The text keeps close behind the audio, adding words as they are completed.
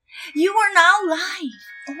You are now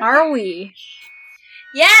live. Are we?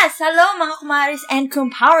 Yes, hello mga kumaris and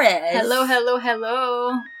kumpares.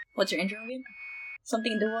 Hello. What's your intro again?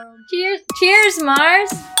 Something in the world. Cheers,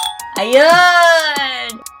 Mars!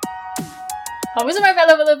 Ayun! Kamusta my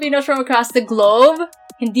fellow Filipinos from across the globe?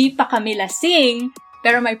 Hindi pa kami lasing,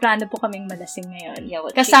 pero may plano po kaming malasing ngayon. Yeah,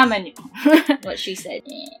 Kasama niyo. What she said.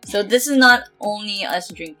 So this is not only us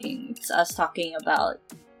drinking, it's us talking about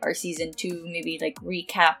our season 2, maybe like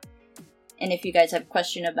recap. And if you guys have a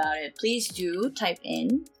question about it, please do type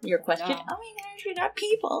in your question. Yeah. Oh my gosh, we got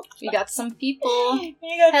people. We got some people.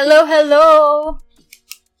 Hello.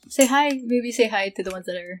 Say hi. Maybe say hi to the ones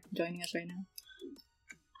that are joining us right now.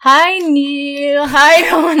 Hi, Neil. Hi,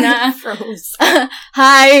 Rona. Froze.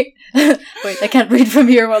 Hi. Wait, I can't read from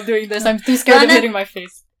here while doing this. I'm too scared of hitting my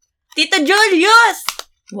face. Tita Julius!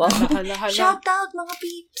 Wow. Hala. Shout out, mga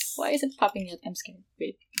peeps. Why is it popping yet? I'm scared.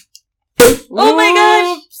 Wait. Oh my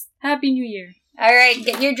gosh! Happy New Year. Alright,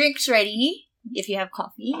 get your drinks ready. If you have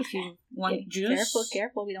coffee, if you want Okay, juice.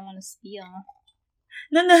 Careful. We don't want to spill.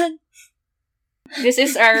 No. This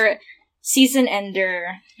is our season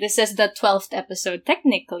ender. This is the 12th episode,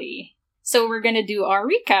 technically. So we're gonna do our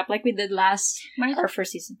recap like we did last our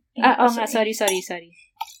first season. Sorry.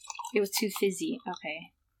 It was too fizzy.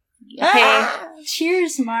 Okay.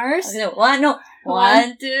 Cheers, Mars. Okay,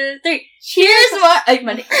 one, 2, 3. Cheers, Mars! Ay,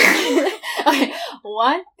 mali. Okay.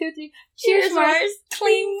 1, 2, 3. Cheers, Mars.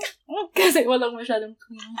 Cling! Kasi walang masyadong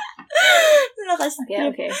cling.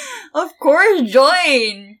 Okay. Of course,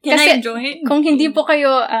 join! Can Kasi I join? Kung hindi po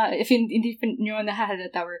kayo, if hindi po nyo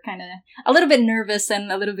nahahalata, we're kind of a little bit nervous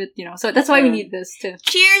and a little bit, so that's why we need this too.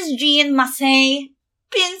 Cheers, Jean Masay!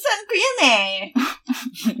 Pinsan ko yun eh!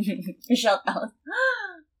 Shout out.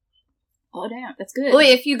 Oh, damn. That's good. Oh,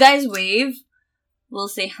 if you guys wave, we'll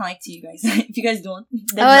say hi to you guys. If you guys don't,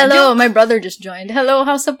 then hello. My brother just joined. Hello,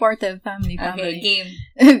 how supportive. Family. Okay,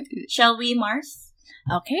 game. Shall we, Mars?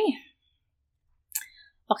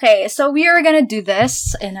 Okay, so we are gonna do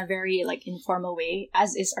this in a very, informal way,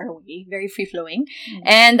 as is our way. Very free-flowing.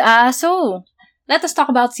 And, so, let us talk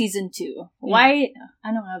about season 2. Why?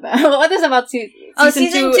 Ano nga ba? What is about season 2?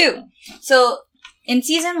 Season 2. So, in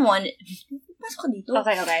season 1...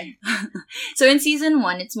 Okay. So in season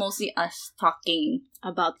 1, it's mostly us talking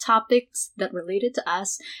about topics that related to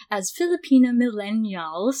us as Filipino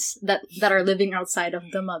millennials that are living outside of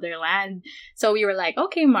the motherland. So we were like,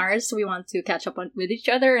 okay, Mars, we want to catch up with each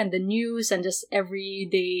other and the news and just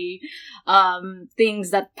everyday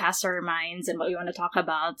things that pass our minds and what we want to talk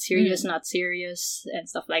about, serious, not serious, and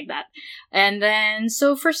stuff like that. And then,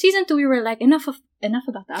 so for season 2, we were like, enough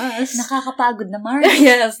about us. Nakakapagod na, Mars.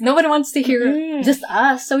 Yes, nobody wants to hear just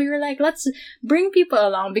us. So we were like, let's bring people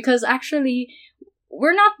along because actually,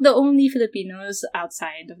 we're not the only Filipinos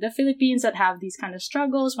outside of the Philippines that have these kind of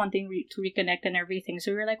struggles, wanting to reconnect and everything.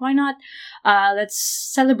 So we were like, why not? Let's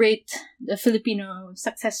celebrate the Filipino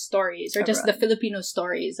success stories or just the Filipino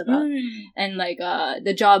stories about and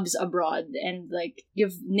the jobs abroad and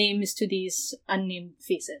give names to these unnamed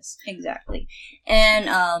faces. Exactly. And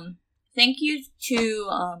thank you to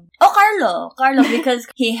Carlo because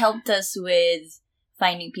he helped us with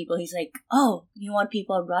finding people. He's like, oh, you want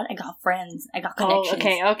people abroad? I got friends. I got connections.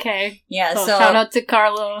 Okay. Yeah, so shout out to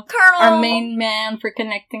Carlo, our main man, for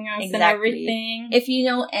connecting us and everything. If you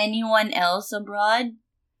know anyone else abroad,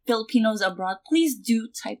 Filipinos abroad, please do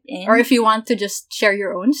type in. Or if you want to just share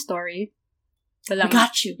your own story. We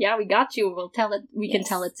got you. Yeah, we got you. We'll tell it. We can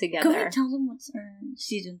tell it together. Can we tell them what's our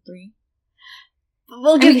season 3?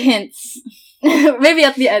 We'll give hints. Maybe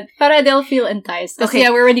at the end. Para they'll feel enticed. Because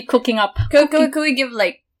we're already cooking up. Could we give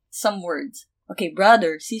some words? Okay,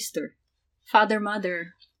 brother, sister. Father,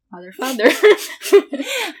 mother. Mother, father.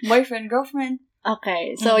 Boyfriend, girlfriend.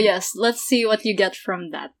 Okay, so yes, let's see what you get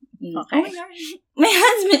from that. Okay. Oh my gosh. My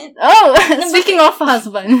husband. Oh, speaking of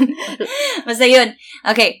husband. Basta yun.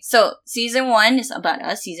 Okay, so season 1 is about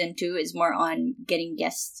us. Season 2 is more on getting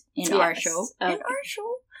guests in our show. Okay. In our show.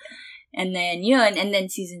 And then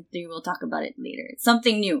season 3, we'll talk about it later. It's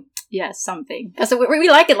something new. Yes, something. Because we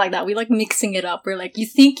like it like that. We like mixing it up. We're like, you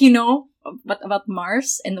think you know about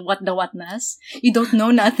Mars and what the whatness? You don't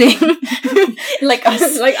know nothing. Like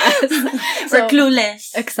us. We're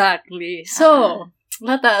clueless. Exactly. So,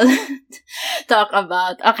 let us talk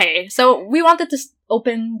about... Okay, so we wanted to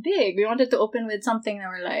open big. We wanted to open with something that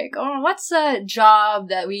we're like, oh, what's a job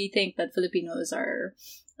that we think that Filipinos are...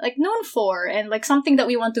 known for, and something that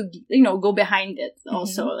we want to, go behind it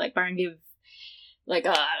also, parang give,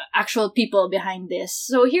 actual people behind this.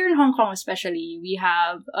 So here in Hong Kong especially, we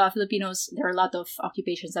have Filipinos, there are a lot of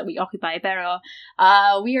occupations that we occupy, pero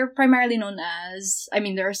we are primarily known as,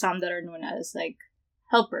 there are some that are known as,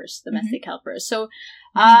 helpers, domestic helpers. So,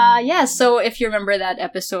 so if you remember that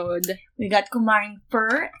episode, we got Kumaring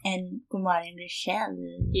Fur and Kumaring Rochelle.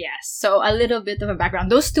 yes. So a little bit of a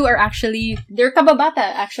background. Those two are actually, they're kababata,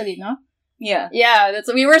 actually, no? Yeah. Yeah,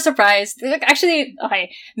 we were surprised. Like, actually,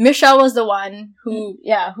 okay, Michelle was the one who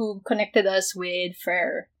connected us with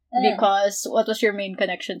Fer. Because, what was your main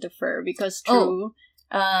connection to Fer? Because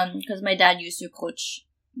because my dad used to coach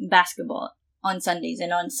basketball on Sundays.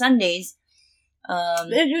 And on Sundays,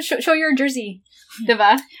 show your jersey.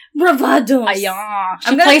 Diba? Bravados! Ayan.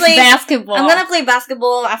 She plays basketball. I'm gonna play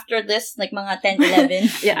basketball after this, like mga 10, 11.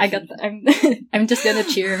 Yeah, I'm just gonna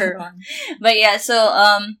cheer her on. But yeah, so,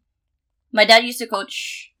 my dad used to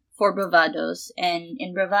coach for Bravados. And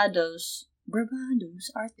in Bravados,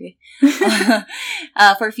 arte.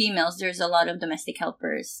 For females, there's a lot of domestic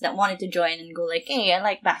helpers that wanted to join and go like, hey, I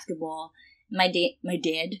like basketball. My daddy,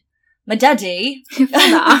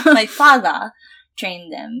 my father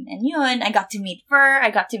trained them. And yun, I got to meet Fer,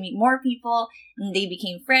 I got to meet more people, and they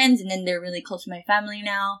became friends, and then they're really close to my family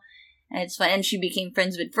now. And it's fun. And she became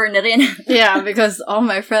friends with Fer na rin. Yeah, because all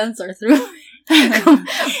my friends are through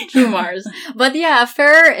Mars. But yeah,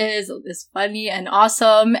 Fer is funny and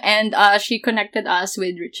awesome, and she connected us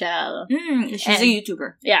with Richelle. She's a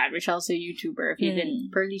YouTuber. Yeah, Richelle's a YouTuber. If you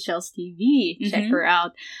didn't, Pearly Shells TV, check her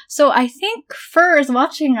out. So I think Fer is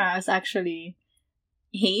watching us, actually.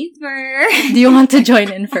 Hey, Fer. Do you want to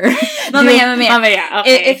join in, Fer? Mamaya.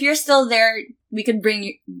 Okay. If you're still there, we could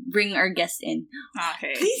bring our guest in.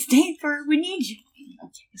 Okay. Please stay, Fer. We need you.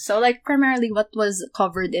 Okay. So, like, primarily what was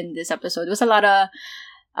covered in this episode was a lot of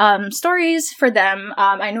stories for them.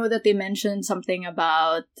 I know that they mentioned something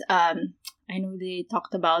about, I know they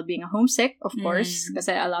talked about being homesick, of course, because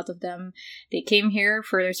a lot of them, they came here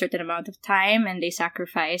for a certain amount of time and they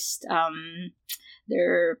sacrificed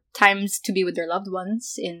their times to be with their loved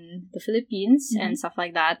ones in the Philippines and stuff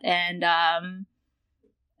like that. And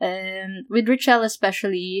with Richelle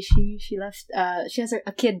especially, she left, she has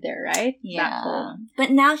a kid there, right? Yeah. Back home. But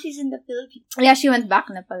now she's in the Philippines. Yeah, she went back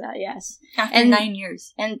na pala, yes. After 9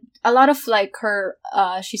 years. And a lot of, like, her,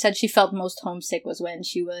 she said she felt most homesick was when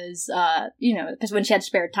she was, because when she had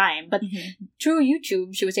spare time. But through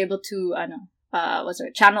YouTube, she was able to,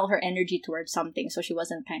 channel her energy towards something. So she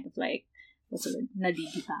wasn't kind of like, what's the word?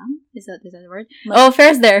 Nadidipang? Is that the word?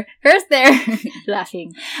 Fer's there.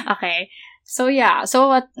 Laughing. Okay. So yeah, so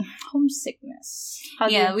what homesickness?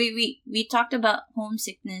 We talked about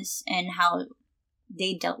homesickness and how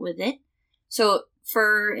they dealt with it. So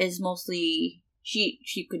Fer is mostly she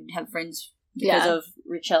could have friends because of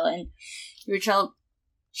Richelle, and Richelle,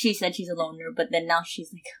 she said she's a loner, but then now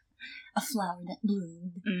she's like a flower that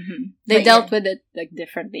bloomed. They dealt with it like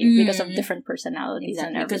differently because of different personalities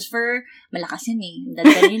and everything. Because Fer, malakas yun eh.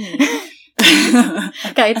 Dada yun eh.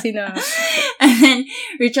 Kahit sino. And then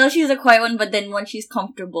Richelle, she's a quiet one, but then when she's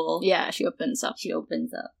comfortable, she opens up.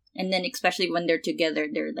 And then especially when they're together,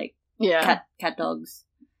 they're like cat dogs.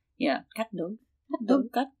 Yeah, cat dog. Hot dog.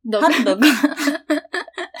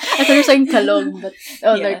 I thought you were saying kalog, but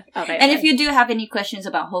okay. And if you do have any questions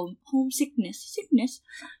about homesickness,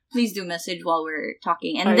 please do message while we're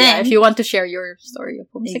talking. And then if you want to share your story of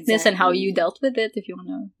homesickness and how you dealt with it, if you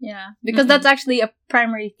want to, because that's actually a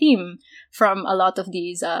primary theme from a lot of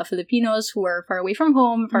these Filipinos who are far away from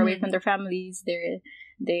home, far away from their families. They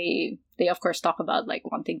of course talk about like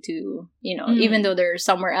wanting to, even though they're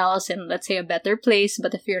somewhere else in, let's say, a better place,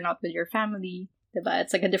 but if you're not with your family,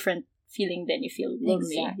 it's like a different feeling than you feel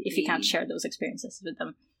lonely if you can't share those experiences with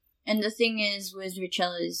them. And the thing is with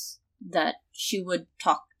Richelle is that she would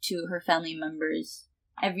talk to her family members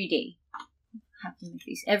every day.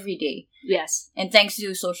 Every day. Yes. And thanks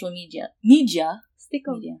to social media.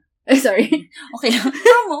 Stico. Media. Sorry. Okay.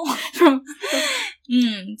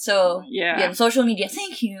 So, social media.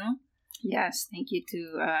 Thank you. Yes, thank you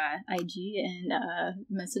to IG and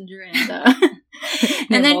Messenger and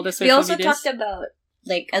and then all the we also medias. talked about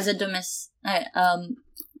like as a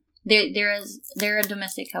they're a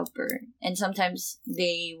domestic helper, and sometimes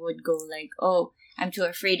they would go like, oh, I'm too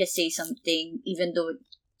afraid to say something even though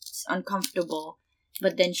it's uncomfortable,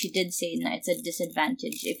 but then she did say na it's a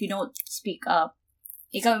disadvantage if you don't speak up,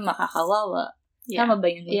 ikaw yung makakawawa. Tama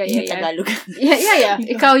ba yun? Yeah. Tagalog. Yeah.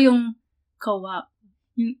 Ikaw yung kawawa.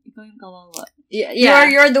 Ikaw yung kawawa. Yeah.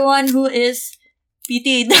 You're the one who is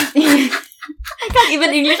pitied. I can't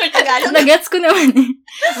even English or Tagalog. Nagets ko naman eh.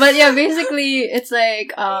 But yeah, basically, it's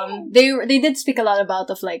like, they did speak a lot about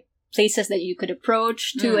of like places that you could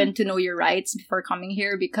approach to and to know your rights before coming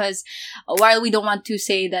here, because while we don't want to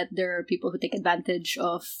say that there are people who take advantage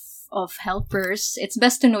of helpers, it's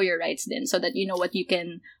best to know your rights then, so that you know what you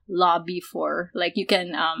can lobby for. Like you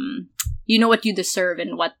can you know what you deserve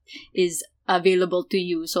and what is available to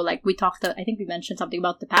you. So like I think we mentioned something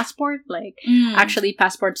about the passport. Like actually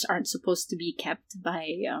passports aren't supposed to be kept by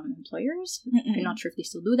employers. I'm not sure if they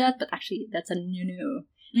still do that, but actually that's a no.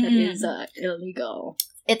 That is illegal.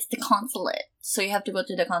 It's the consulate. So you have to go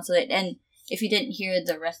to the consulate. And if you didn't hear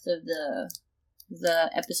the rest of the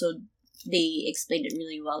episode, they explained it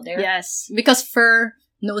really well there. Yes, because Fur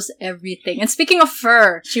knows everything. And speaking of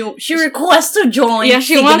Fur, she requests to join. Yeah,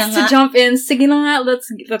 she wants to jump in. Sige na nga, let's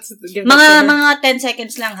give mga 10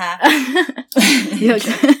 seconds lang ha.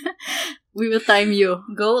 We will time you.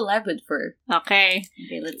 Go live with Fur. Okay.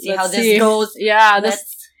 Let's see how this goes. Yeah,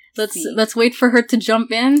 let's wait for her to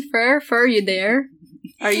jump in. Fur, you there?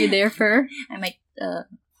 Are you there, Fur? I might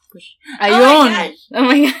push. Ayun. Oh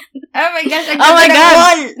my gosh. Oh my gosh. Oh my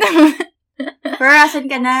god. Fur, asan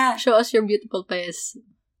ka na? Show us your beautiful face.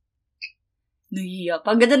 Nahiya.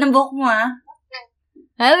 Paganda ng buhok mo, ha?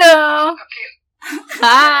 Hello!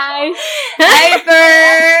 Hi! Hi,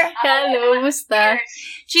 Fur! Hello, musta?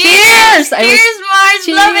 Cheers! Cheers, Mars!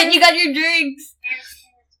 Cheers. Love it! You got your drinks! Cheers.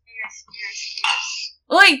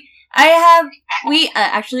 Uy! I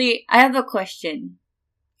have a question.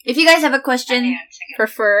 If you guys have a question For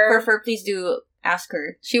Fur, please do ask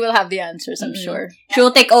her. she will have the answers, I'm sure. She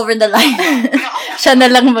will take over the line. Siya na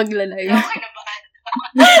lang maglalive.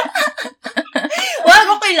 Wag,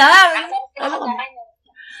 okay lang.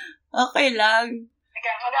 Okay lang.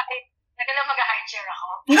 Nagalang mag-high chair ako.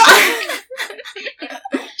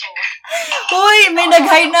 Uy, may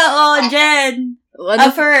nag-hi na, Jen.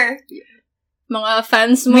 Fur. Mga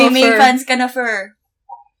fans mo, May Fur. fans ka na, Fur.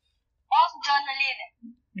 Jonalyn.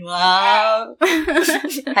 Wow.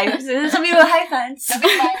 Hi, sabi mo, hi, fans.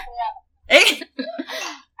 Eh?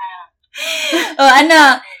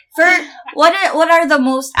 Fur, what are the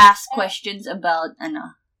most asked questions about,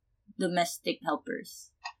 domestic helpers?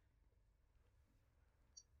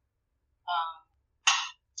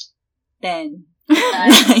 10. 9.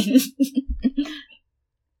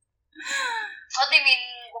 What do you mean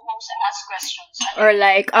the most asked questions? Or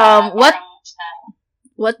like,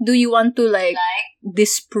 what do you want to like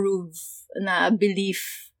disprove na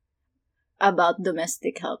belief about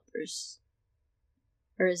domestic helpers?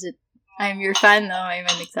 Or is it, I'm your fan, no? May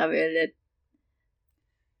nagsabi ulit.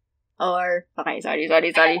 Or, okay, sorry.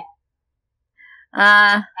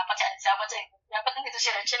 Dapat nandito si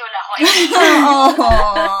Rachel, wala ako.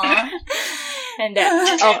 Hindi.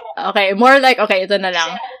 Okay, more like, okay, ito na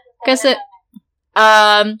lang. Kasi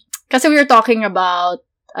we were talking about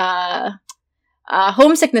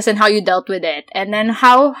homesickness and how you dealt with it. And then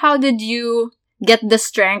how did you get the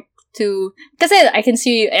strength to, kasi I can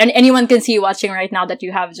see, anyone can see watching right now that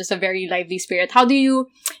you have just a very lively spirit. How do you,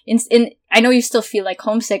 I know you still feel like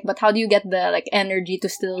homesick, but how do you get the like energy to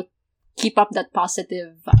still keep up that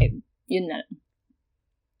positive vibe? Yun na.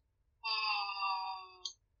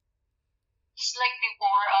 Just like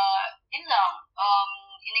before, yun lang,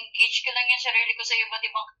 in-engage ko lang yung sarili ko sa iba't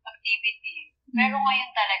ibang activity. Pero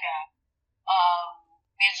ngayon talaga,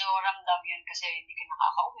 medyo ramdam yun kasi hindi ka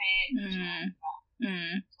nakakauwi.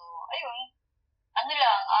 So, ayun.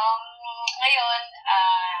 Ngayon,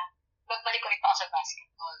 bagbalik ko rin pa sa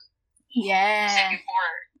basketball. Yeah. Kasi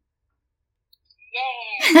before,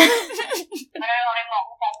 yay! Manarorin mo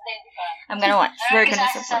kung Sunday, di ba? I'm gonna watch. We're gonna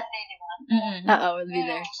support. Sunday, di ba? We'll be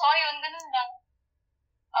there. So, ayun, ganun lang.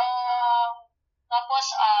 Tapos,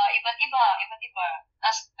 iba't iba.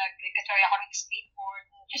 Tapos, nag-retry ako ng skateboard.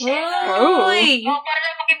 Uy! Para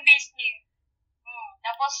lang maging busy.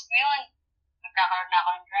 Tapos, ngayon, nagkakaroon na ako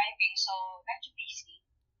ng driving, so, medyo busy.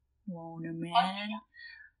 Wow naman.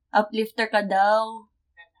 Uplifter ka daw.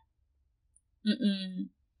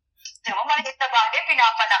 Di ba, maliit na bagay,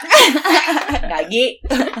 pinapalaki. Gagi.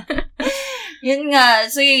 Yun nga.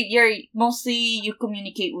 So, you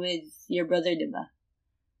communicate with your brother, di ba?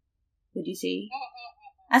 Would you say?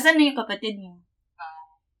 Asan na yung kapatid mo?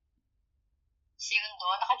 Si Undo,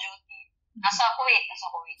 naka-duty. Nasa Kuwait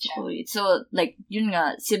siya. Kuwait. So, like, yun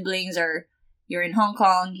nga, you're in Hong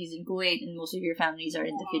Kong, he's in Kuwait, and most of your families are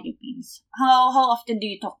in the Philippines. How often do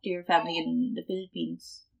you talk to your family in the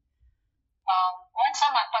Philippines? Once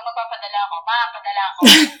a month, pag magpapadala ako,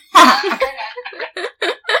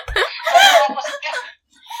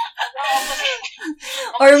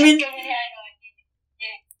 Or mean...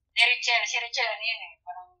 Si Rachel, ano yun eh.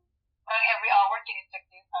 Parang every hour, kinitek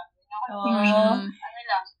yung family. Ano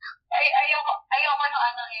lang. Ayoko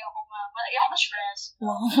na stress.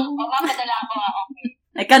 Mapadala ako, okay.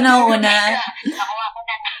 Ay, ka na una. Nakuha ko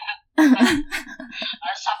na.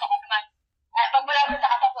 Sapo ko naman. Pag wala mo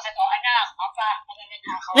nakatapos ito, anak, ano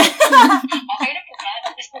na ako. Okay na po yan.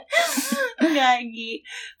 Gagi.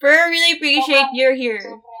 Pero I really great you're here.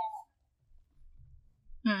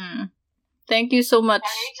 Thank you so much.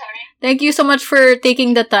 Sorry. Thank you so much for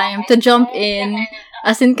taking the time to jump in.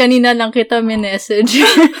 As in, kanina lang kita minessage.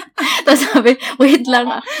 Tapos sabi, wait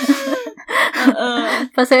lang.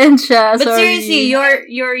 Pasensya, But sorry. seriously,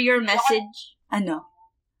 your message, ano?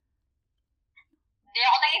 Hindi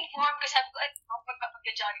ako na-inform kasi sabi ko,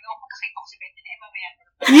 pagka-jogging ako, pagkakita ko si Betty na mamaya.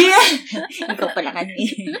 Yeah! Ikaw pala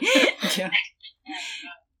kanina.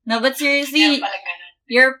 No, but seriously, Kaya pala ganun.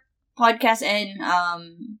 your podcast and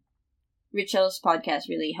Rachel's podcast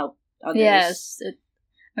really helped others. Yes.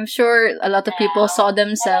 I'm sure a lot of people saw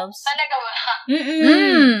themselves. Talaga ba?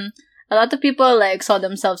 A lot of people like saw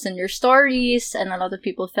themselves in your stories, and a lot of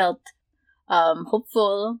people felt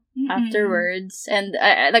hopeful afterwards. And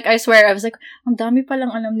I swear, I was like, ang dami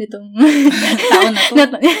palang alam nitong Tao na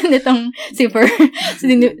to. nitong super.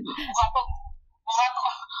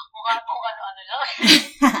 Mukha to ano-ano lang.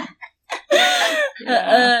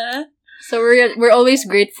 So we're always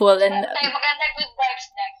grateful and Maganda, good vibes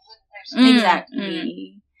lang. Good vibes.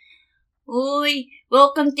 Exactly. Uy,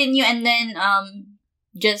 we'll continue and then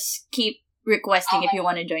just keep requesting if you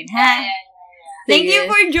want to join. Ha? Thank you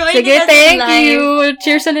for joining Sige, us thank live. you.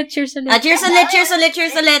 Cheers ulit, cheers ulit. Cheers ulit, cheers ulit,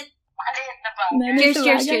 cheers ulit. Maliit na ba? Cheers,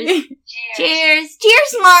 cheers, cheers. Cheers. Cheers!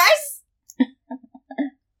 Cheers, Mars!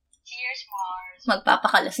 Cheers, Mars.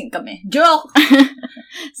 Magpapakalasing kami. Joke!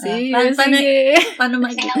 Sige, paano- sige. Paano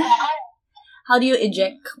mag- Tingnan mo ako. How do you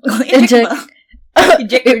eject? Eject. ba?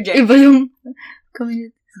 Eject or eject? Iba yung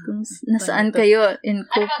community kung nasaan Paano to? kayo in Ano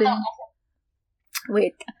ba coping. to?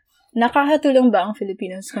 Wait. Nakakatulong ba ang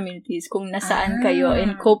Filipinos communities kung nasaan kayo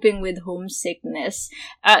in coping with homesickness?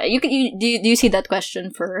 Do you see that question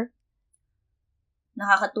for?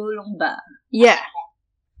 Nakakatulong ba? Yeah.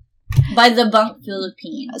 By the Bank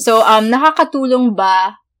Philippines. So, nakakatulong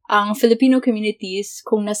ba ang Filipino communities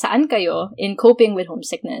kung nasaan kayo in coping with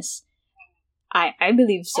homesickness? I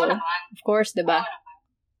believe so. Oo naman. Of course, diba?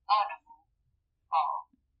 Oo naman. Oo.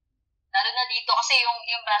 Lalo na dito kasi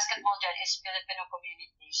yung basketball dyan is Filipino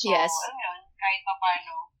community. So, Yes. ano yun, kahit pa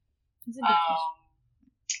paano. That's a good question.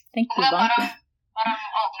 Thank you, Kumbaga, Bank. parang,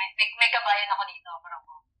 may kabayan ako dito. Parang,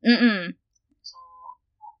 so,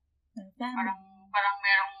 parang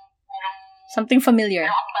merong Something familiar.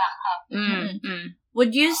 akong backup.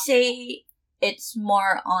 Would you say it's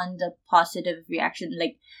more on the positive reaction?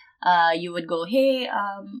 Like, you would go, hey,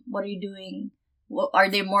 what are you doing? Are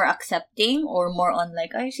they more accepting or more on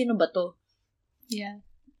like, ay, sino ba to? Yeah.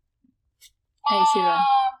 Ay, sila.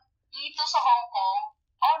 Dito sa Hong Kong,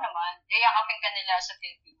 oo naman, yakapin ka nila sa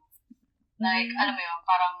Filipino. Like, alam mo yun,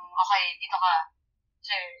 parang, okay, dito ka.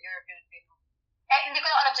 Kasi you're a Filipino. Hindi ko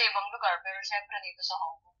na alam sa ibang lugar, pero syempre dito sa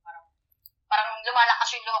Hong Kong, parang lumalakas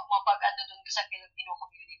yung loob mo pag ando dun ka sa Filipino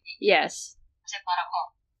community. Yes. Kasi parang,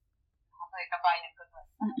 okay, kabayan ko doon.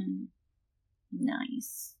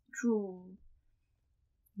 Nice. True.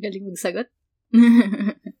 Galing magsagot.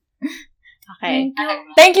 Okay.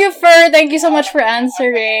 Thank you. Thank you so much for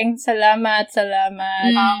answering. Salamat. Thank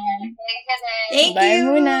you din. Thank Bye you.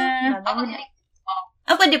 muna.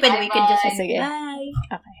 Ako din. Pwede. We can just say Sige.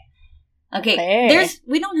 bye. Okay. Okay.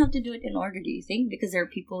 We don't have to do it in order, do you think? Because there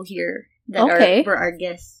are people here that were our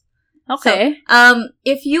guests. Okay. So,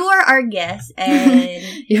 if you are our guest and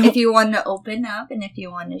if you want to open up and if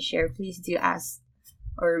you want to share, please do ask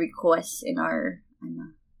or request in our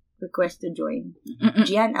request to join.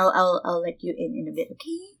 Gian, I'll let you in a bit,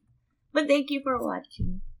 okay? But thank you for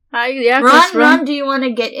watching. Hi, yeah. Ron, do you want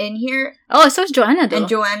to get in here? Oh, so is Joanna though. And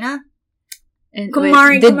Joanna? And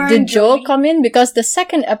Kumari, did Kumari, Joe Joey. come in? Because the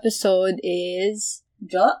second episode is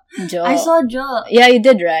Jo? Joe. I saw Jo. Yeah, you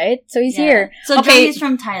did, right? So he's here. So Okay. Jo is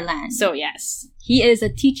from Thailand. So yes, he is a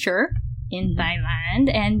teacher in Thailand,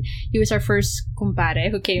 and he was our first kumpare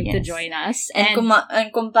who came to Yes. join us. and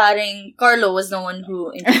comparing, Carlo was the one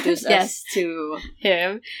who introduced Yes. us to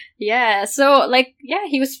him. Yeah. So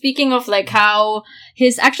he was speaking of like how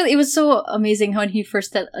it was so amazing when he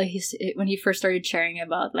first when he first started sharing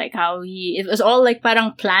about like how it was all like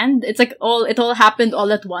parang planned. It's like it all happened all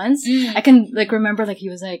at once. I can like remember like he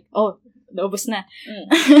was like, oh, naubos na.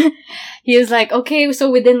 He was like, okay,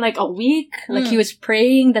 so within like a week, like he was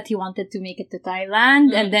praying that he wanted to make it to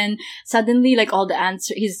Thailand, and then suddenly like all the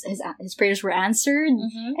his prayers were answered,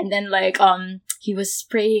 and then like he was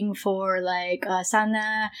praying for like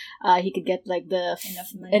sana he could get like the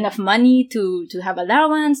enough money to have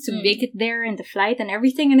allowance to make it there and the flight and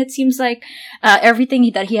everything, and it seems like everything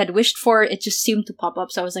that he had wished for, it just seemed to pop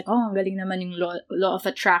up. So I was like, oh, ang galing naman yung law of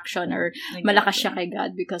attraction, or malakas siya kay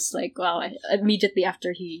God, because like wow, immediately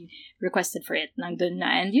after he requested for it, nandun na,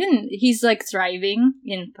 and yun, he's like thriving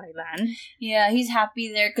in Thailand. Yeah, he's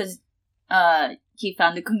happy there because he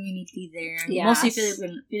found a community there. Yes. Mostly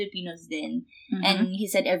Filipinos din. Mhm. And he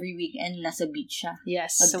said every weekend nasa beach siya.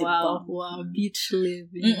 Yes, At wow. Dibdib. Wow, beach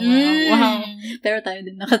living. Mm-mm. Wow. Pero tayo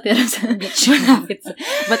din nakatira sa beach. Malapit sa-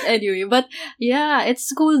 But anyway, but yeah, it's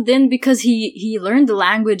cool then because he learned the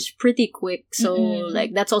language pretty quick. So Mm-mm.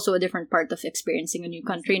 like that's also a different part of experiencing a new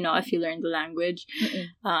country, no? If you learn the language. Mm-mm.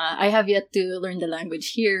 I have yet to learn the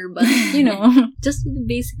language here, but you know, just the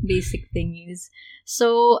basic thingies.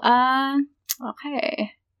 So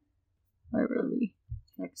okay. Where were we?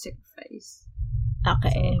 Like sacrifice.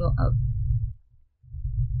 Okay. So we'll go up.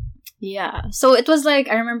 Yeah. So it was like,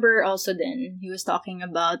 I remember also then, he was talking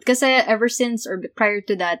about, because ever since or prior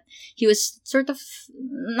to that, he was sort of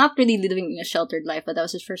not really living a sheltered life, but that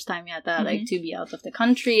was his first time yata, like to be out of the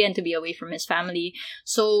country and to be away from his family.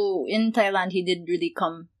 So in Thailand, he did really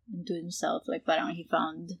come into himself. Like parang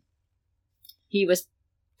he was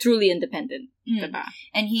truly independent. Diba?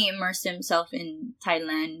 And he immersed himself in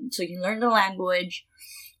Thailand. So he learned the language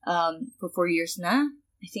for 4 years na.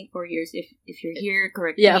 I think 4 years. If you're here,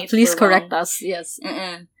 correct me. Yeah, if please we're correct wrong. us. Yes.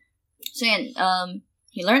 So yan,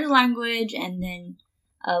 he learned the language, and then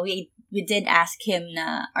we did ask him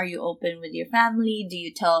na, are you open with your family? Do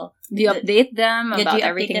you tell... Do you update them Yeah, do about you update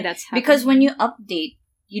everything them? that's happening? Because when you update,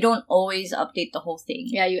 you don't always update the whole thing.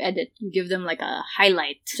 Yeah, you edit. You give them like a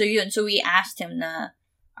highlight. So we asked him na,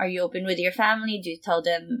 are you open with your family? Do you tell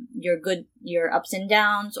them your ups and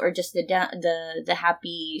downs, or just the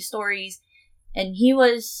happy stories? And he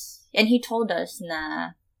told us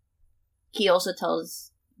na he also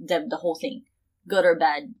tells them the whole thing, good or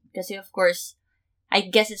bad. Because of course, I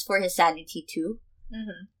guess it's for his sanity too.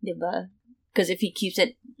 Diba? Because if he keeps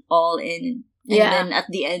it all in, and then at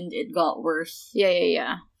the end it got worse.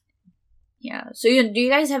 Yeah. So do you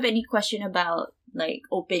guys have any question about like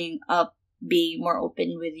opening up, being more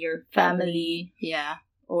open with your family? Yeah.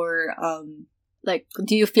 Or like,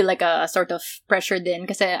 do you feel like a sort of pressure then?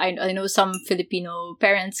 Because I know some Filipino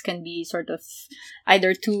parents can be sort of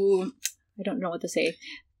either too, I don't know what to say,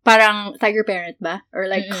 parang tiger parent ba? Or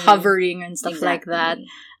like hovering and stuff like that.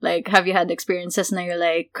 Like, have you had experiences na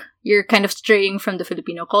you're kind of straying from the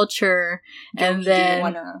Filipino culture, and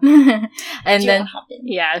then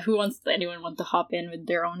yeah, who wants anyone want to hop in with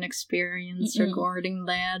their own experience regarding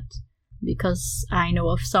that? Because I know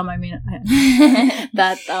of some, I mean,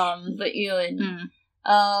 that, but yun.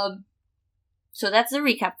 So that's the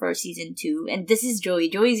recap for season 2. And this is Joey.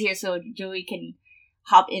 Joey's here, so Joey can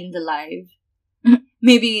hop in the live.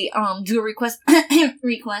 Maybe, do a request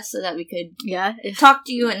so that we could talk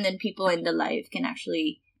to you, and then people in the live can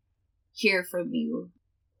actually hear from you.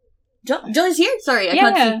 Joey's here? Sorry, I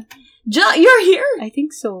can't see. Jo, you're here? I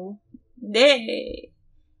think so. Day.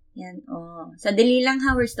 Yan, Sadali lang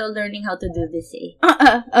ha, we're still learning how to do this eh.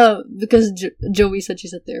 Because Joey said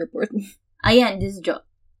she's at the airport. Ayan, this is Jo.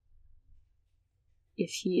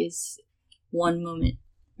 If he is... One moment.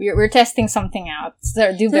 We're testing something out.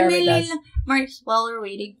 So do bear with us. Mars, while we're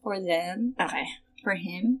waiting for them. Okay. For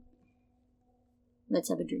him. Let's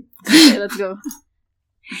have a drink. Okay, let's go.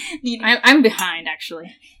 I'm behind,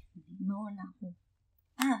 actually. No, no.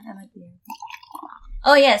 I'm at the airport.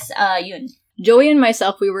 Oh, yes, yun. Joey and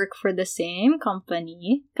myself, we work for the same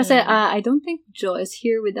company. Kasi I don't think Joe is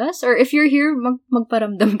here with us. Or if you're here,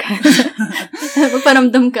 magparamdam ka.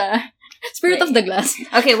 Magparamdam ka. Spirit of the Glass.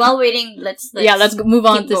 Okay, while waiting, let's move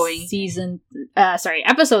on to going.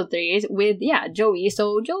 Episode 3 with, Joey.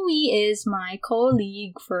 So, Joey is my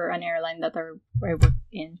colleague for an airline that I work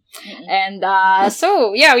in. And,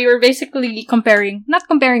 we were basically not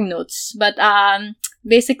comparing notes, but,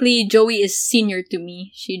 basically, Joey is senior to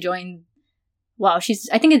me. She joined, I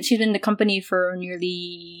think she's been in the company for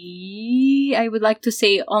nearly, I would like to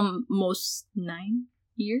say, almost 9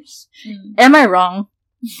 years. Am I wrong?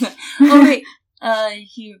 Oh, wait.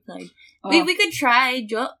 He replied. We could try,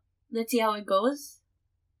 Joe. Let's see how it goes.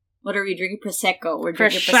 What are we drinking? Prosecco. We're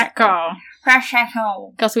drinking Prosecco.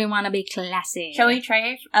 Because we want to be classy. Shall we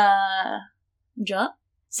try it? Joe?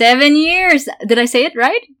 7 years. Did I say it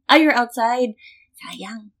right? Oh, you're outside.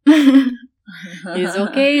 Sayang. It's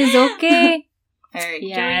okay. Alright.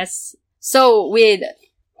 Yes. So, with...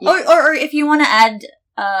 Or if you want to add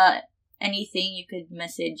anything, you could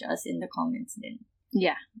message us in the comments then.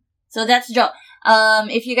 Yeah. So that's Jo.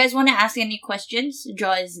 If you guys want to ask any questions,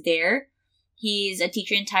 Jo is there. He's a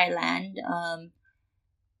teacher in Thailand.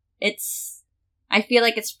 I feel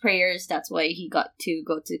like it's prayers. That's why he got to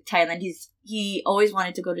go to Thailand. He always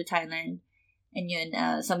wanted to go to Thailand. And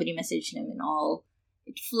yun, somebody messaged him and all.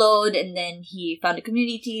 It flowed, and then he found a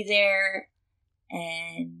community there.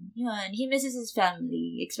 And yun, he misses his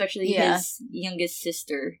family, especially Yeah. his youngest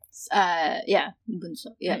sister. Yeah,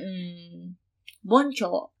 bunso. Yeah.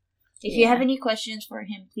 Boncho. If you Yeah. have any questions for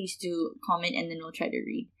him, please do comment and then we'll try to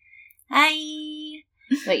read. Hi!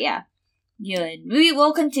 But yeah, yun. We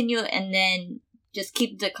will continue and then just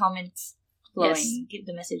keep the comments flowing. Yes. Keep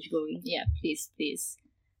the message going. Yeah, please.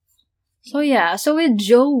 So yeah, so with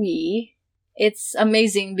Joey, it's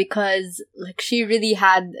amazing because like she really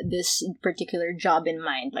had this particular job in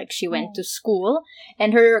mind. Like she went to school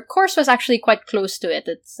and her course was actually quite close to it.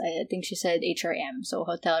 It's I think she said HRM, so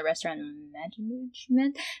Hotel Restaurant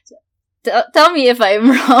Management. So, tell me if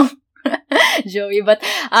I'm wrong, Joey, but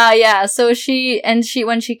yeah, so she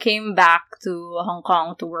when she came back to Hong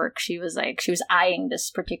Kong to work, she was eyeing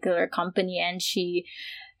this particular company and she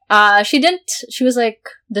was like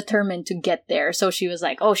determined to get there. So she was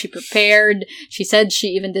like, oh, she prepared. She said she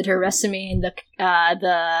even did her resume in the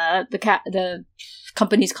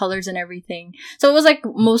company's colors and everything. So it was like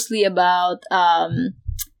mostly about,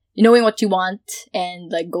 knowing what you want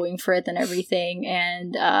and like going for it and everything.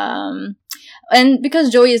 And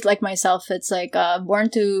because Joey is like myself, it's like,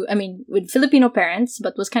 with Filipino parents,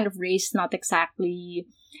 but was kind of raised not exactly,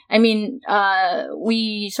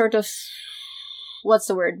 we sort of, what's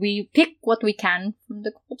the word? We pick what we can from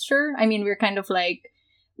the culture. We're kind of like,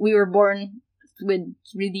 we were born with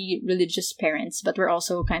really religious parents, but we're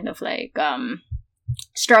also kind of like,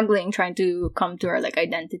 struggling, trying to come to our like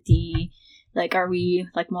identity. Like, are we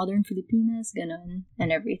like modern Filipinas? Ganon,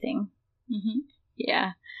 and everything. Mm-hmm.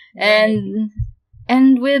 Yeah.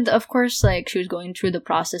 And with, of course, like, she was going through the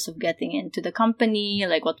process of getting into the company,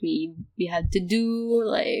 like, what we had to do,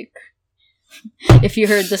 like, if you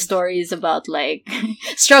heard the stories about, like,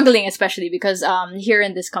 struggling, especially because, here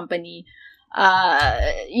in this company,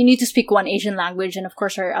 you need to speak one Asian language, and of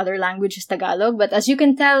course our other language is Tagalog, but as you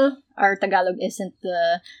can tell, our Tagalog isn't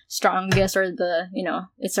the strongest, or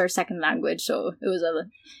it's our second language, so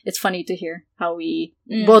it's funny to hear how we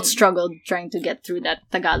both struggled trying to get through that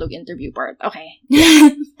Tagalog interview part. Okay.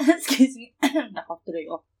 Excuse me. Nakatuloy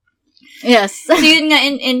ako. Yes. So yun nga,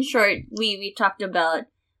 in short, we talked about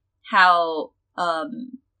how,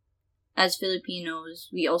 as Filipinos,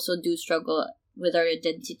 we also do struggle with our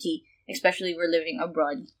identity, especially we're living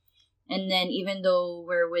abroad. And then even though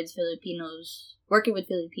we're working with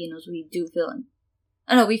Filipinos, we do feel,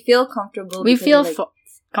 we feel comfortable. We feel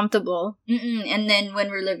comfortable. And then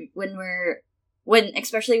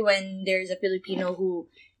especially when there's a Filipino who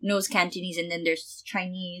knows Cantonese and then there's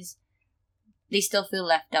Chinese, they still feel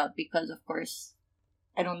left out because, of course,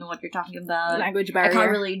 I don't know what you're talking about. Language barrier. I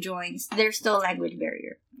can't really join. There's still a language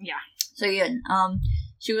barrier. Yeah. So yun,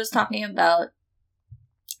 she was talking about.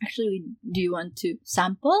 Actually, do you want to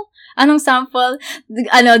sample? Anong sample?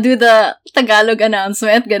 Do the Tagalog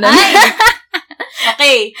announcement, ganun.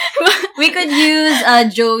 Okay. We could use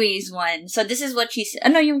Joey's one. So this is what she said.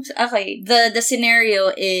 Okay. The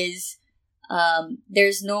scenario is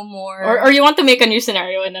there's no more. Or you want to make a new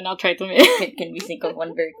scenario and then I'll try to make. Can we think of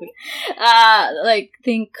one very quick?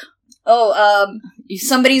 Think.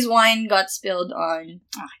 Somebody's wine got spilled on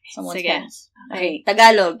someone's pants. Okay,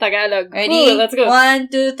 Tagalog. Ready? Ready? Let's go. 1,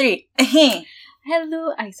 2, 3.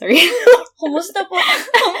 Hello. Sorry. Kumusta po?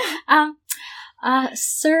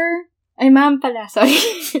 Sir. Ay, ma'am pala. Sorry.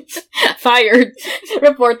 Fired.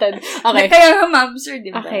 Reported. Okay. Kaya ma'am, sir, di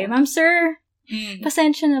ba? Okay, ma'am, sir.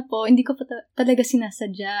 Pasensya na po. Hindi ko pa talaga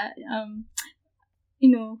sinasadya.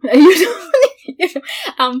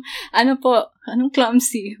 Anong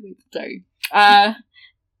clumsy? Wait, sorry.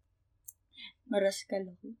 Maraskal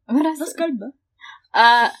ako. Maraskal ba?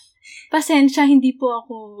 Pasensya, hindi po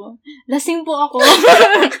ako. Lasing po ako.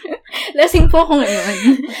 Lasing po ako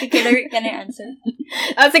ngayon. Okay, can I answer?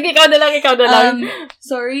 Sige, ikaw na lang.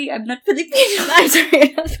 Sorry, I'm not Filipino. I'm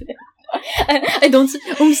sorry. I don't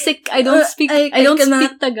speak Tagalog.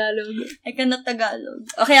 I cannot Tagalog.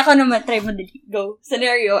 Okay, ako naman, try mo dali. Go.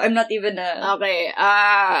 Scenario, I'm not even Okay,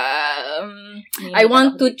 I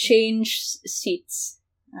want to change seats.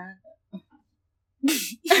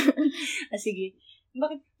 Sige.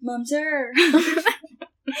 Bakit? Ma'am, sir.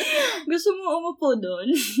 Gusto mo umupo doon?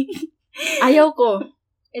 Ayaw ko.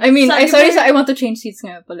 Sorry, I want to change seats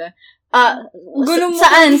nga pala.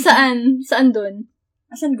 Saan doon?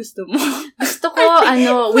 Asan gusto mo? Gusto ko,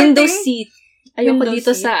 window seat. Ayoko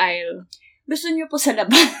dito sa aisle. Gusto niyo po sa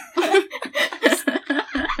labas?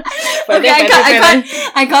 Pwede.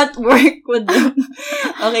 I can't work with them.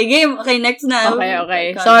 Okay, game. Okay, next na.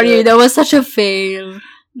 Okay. Sorry, that was such a fail.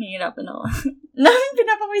 Nahihirapan ako.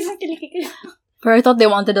 Pinapawisan kilikik. But I thought they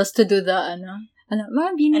wanted us to do the,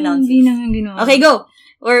 binang ginawa. Okay, go.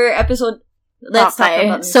 Or episode Let's talk Okay,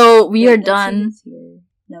 about so we are let's done. see this here.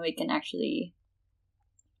 Now we can actually...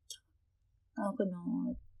 Oh,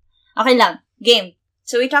 no. Okay lang. Game.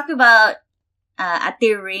 So we talked about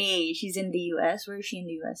Ate Ray. She's in the US. Where is she in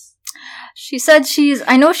the US? She said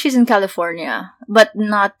I know she's in California, but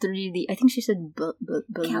not really. I think she said Baloo?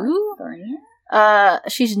 California?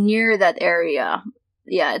 She's near that area.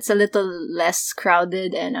 Yeah, it's a little less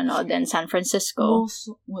crowded and than San Francisco.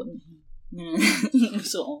 So orange.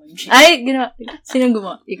 Ay, sinong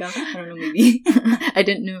gumawa? Ikaw? I don't know, maybe. I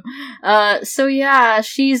didn't know. So yeah,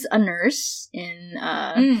 she's a nurse in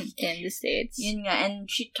the States. Yun nga. And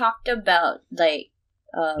she talked about,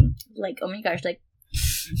 oh my gosh,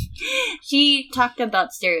 she talked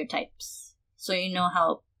about stereotypes. So you know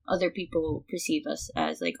how other people perceive us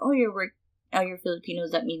as you're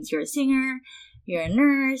Filipinos, that means you're a singer, you're a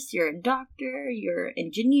nurse, you're a doctor, you're an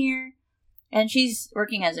engineer. And she's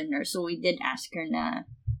working as a nurse, so we did ask her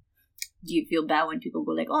do you feel bad when people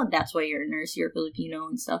go oh, that's why you're a nurse, you're Filipino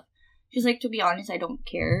and stuff. She's like, to be honest, I don't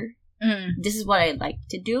care. This is what I like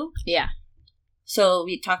to do. Yeah. So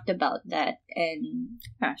we talked about that, and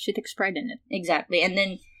she takes pride in it. Exactly. And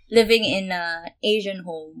then living in an Asian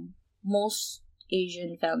home, most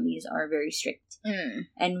Asian families are very strict,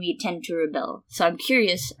 and we tend to rebel. So I'm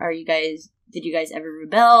curious, did you guys ever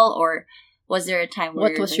rebel, or was there a time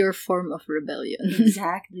where... What was your form of rebellion?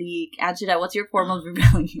 Exactly. Answer that. What's your form of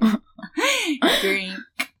rebellion? Drink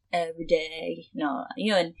every day. No,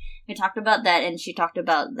 yun. We talked about that, and she talked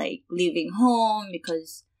about, leaving home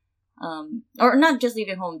because... or not just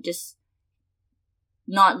leaving home, just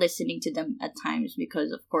not listening to them at times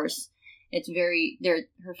because, of course, it's very...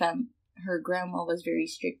 Her grandma was very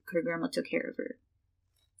strict. Her grandma took care of her.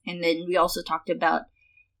 And then we also talked about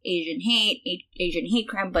Asian hate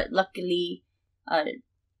crime, but luckily, her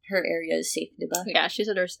area is safe, diba? Yeah, she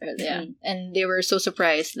said hers earlier. Mm-hmm. And they were so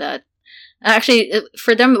surprised that, actually,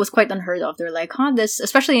 for them, it was quite unheard of. They were like, this,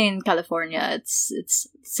 especially in California, it's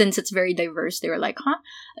since it's very diverse, they were like,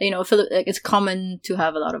 it's common to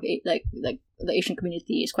have a lot of, the Asian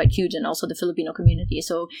community is quite huge, and also the Filipino community.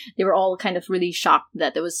 So they were all kind of really shocked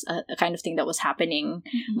that there was a kind of thing that was happening.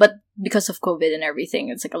 Mm-hmm. But because of COVID and everything,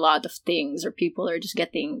 it's a lot of things, or people are just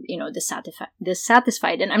getting,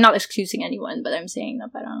 dissatisfied. And I'm not excusing anyone, but I'm saying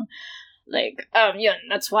that parang,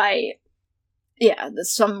 that's why,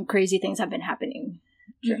 some crazy things have been happening.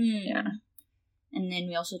 Mm-hmm. Yeah. And then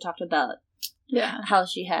we also talked about how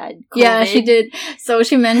she had COVID. Yeah, she did. So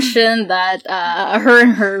she mentioned that her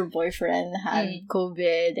and her boyfriend had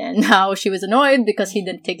COVID, and how she was annoyed because he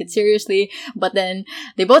didn't take it seriously. But then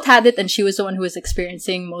they both had it, and she was the one who was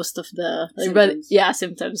experiencing most of the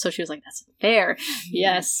symptoms. So she was like, "That's fair." Mm-hmm.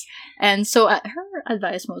 Yes. And so her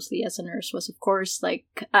advice, mostly as a nurse, was of course the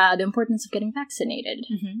importance of getting vaccinated.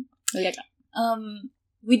 Mm-hmm.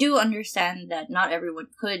 We do understand that not everyone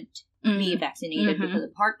could be vaccinated because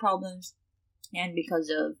of heart problems. And because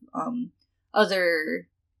of other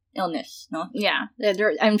illness, no? Yeah,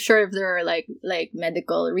 I'm sure if there are like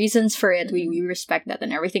medical reasons for it, we respect that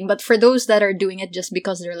and everything. But for those that are doing it just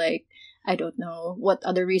because they're I don't know what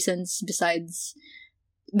other reasons besides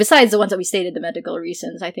the ones that we stated, the medical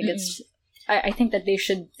reasons, I think I think that they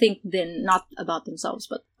should think then not about themselves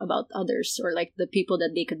but about others, or the people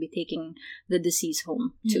that they could be taking the disease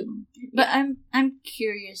home to. But I'm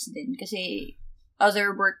curious then, kasi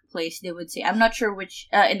other workplace, they would say, I'm not sure which,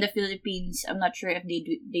 in the Philippines, I'm not sure if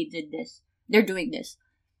they did this. They're doing this.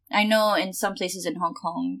 I know in some places in Hong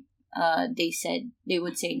Kong, they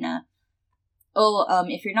would say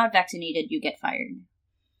if you're not vaccinated, you get fired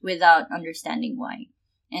without understanding why.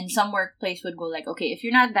 And some workplace would go okay, if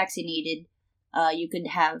you're not vaccinated,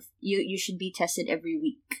 you should be tested every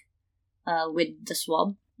week, with the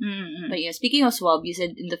swab. Mm-hmm. But yeah, speaking of swab, you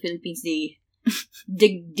said in the Philippines, they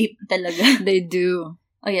dig deep talaga. They do.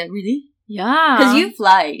 Oh yeah, really? Yeah. Because you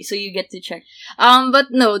fly, so you get to check.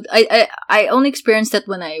 But no, I only experienced that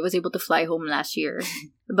when I was able to fly home last year.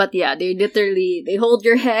 But yeah, they hold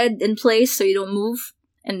your head in place so you don't move,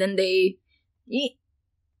 and then they're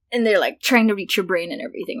trying to reach your brain and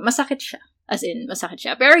everything. Masakit siya. As in, masakit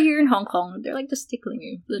siya. Pero here in Hong Kong, they're just tickling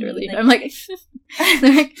you, literally. I'm like, I'm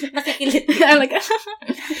like,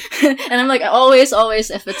 and I'm like, always,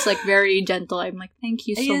 if it's very gentle, I'm like, thank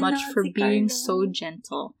you so much for being so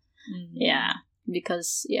gentle. Mm-hmm. Yeah,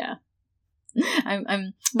 because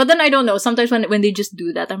but then I don't know. Sometimes when they just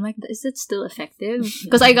do that, I'm like, is it still effective?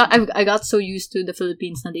 Because I got so used to the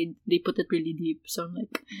Philippines that they put it really deep. So I'm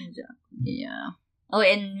like, yeah. Oh,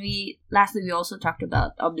 and lastly, we also talked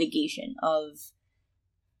about obligation of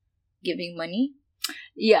giving money.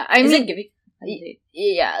 Yeah, Is it giving? How do you say it?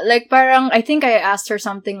 Yeah, like parang I think I asked her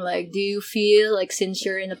something like, do you feel like since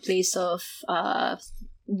you're in a place of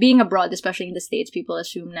being abroad, especially in the States, people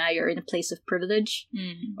assume now you're in a place of privilege,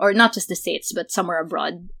 or not just the States, but somewhere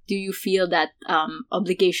abroad. Do you feel that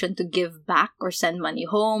obligation to give back or send money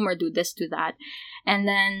home or do this, do that? And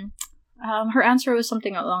then her answer was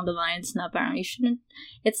something along the lines na parang you shouldn't,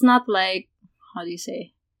 it's not like, how do you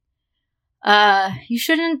say?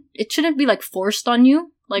 It shouldn't be like forced on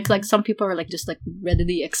you. Like some people are like just like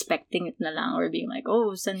readily expecting it na lang or being like,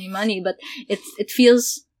 oh, send me money. But it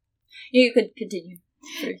feels... You could continue.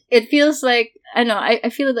 It feels like, I know, I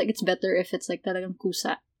feel like it's better if it's like talagang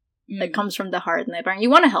kusa. Like comes from the heart. And like, parang you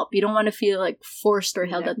want to help. You don't want to feel like forced or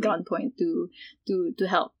held at gunpoint to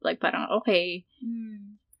help. Like parang, okay.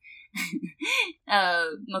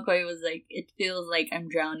 McCoy was like, it feels like I'm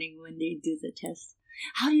drowning when they do the test.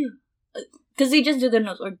 How do you... Because they just do the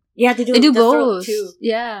nose, or they do the both throat too.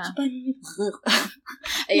 Yeah.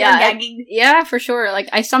 Yeah, yeah, for sure. Like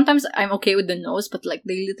I'm okay with the nose, but like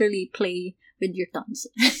they literally play with your tonsils.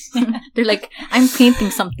 They're like, I'm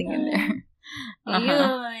painting something in there.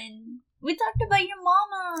 Yun. We talked about your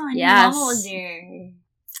mama. Yes. Your mama was there.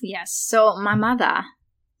 Yes. So my mother.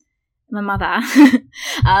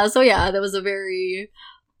 So yeah, that was a very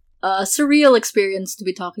surreal experience to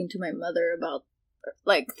be talking to my mother about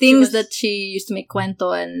like things that she used to make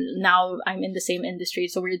cuento, and now I'm in the same industry.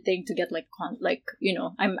 It's a weird thing to get like you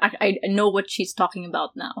know, I know what she's talking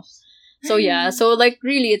about now. So yeah, so like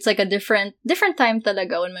really it's like a different time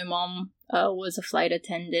talaga when my mom was a flight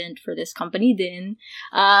attendant for this company then.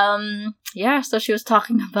 Yeah, so she was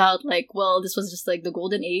talking about like, well, this was just like the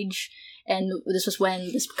golden age. And this was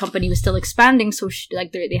when this company was still expanding, so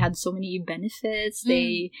they had so many benefits.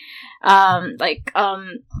 They,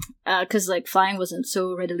 because like flying wasn't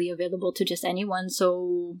so readily available to just anyone.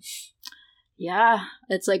 So, yeah,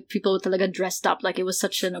 it's like people talaga dressed up like it was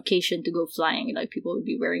such an occasion to go flying. Like people would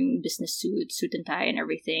be wearing business suit and tie and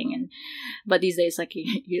everything. But these days, like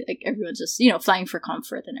like everyone's just flying for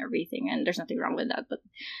comfort and everything, and there's nothing wrong with that. But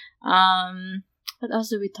what else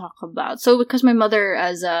did we talk about? So because my mother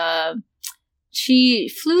she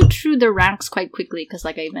flew through the ranks quite quickly because,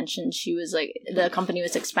 like I mentioned, she was like the company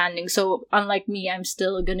was expanding. So unlike me, I'm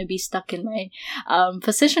still gonna be stuck in my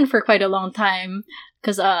position for quite a long time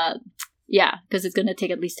because it's gonna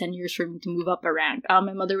take at least 10 years for me to move up a rank.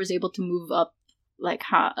 My mother was able to move up like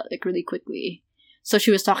really quickly. So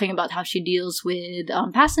she was talking about how she deals with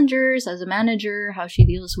passengers as a manager, how she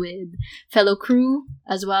deals with fellow crew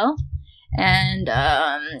as well. And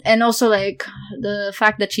also like the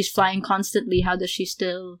fact that she's flying constantly, how does she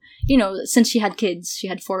still, since she had kids, she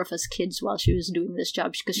had 4 of us kids while she was doing this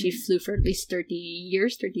job because she flew for at least 33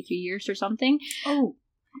 years or something. Oh,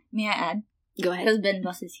 may I add? Go ahead. Because Ben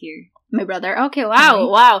Boss is here. My brother. Okay,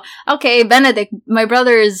 wow. Okay, Benedict, my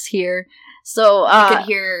brother is here. So you could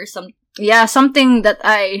hear something that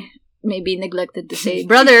I maybe neglected to say.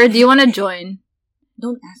 Brother, do you want to join?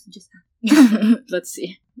 Don't ask, just ask. Let's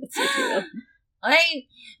see if you will. Ay,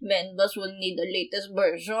 Ben Boss will need the latest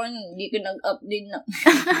version. Hindi ko nag-update na.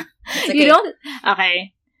 Okay. You don't?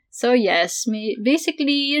 Okay. So yes,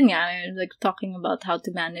 basically, yun nga, like talking about how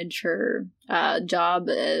to manage her job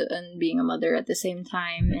and being a mother at the same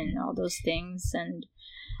time and all those things, and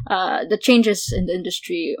the changes in the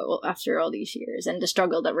industry after all these years and the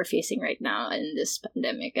struggle that we're facing right now in this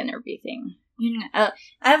pandemic and everything. I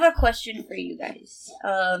have a question for you guys.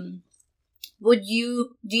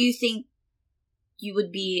 Do you think you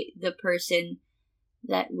would be the person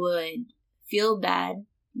that would feel bad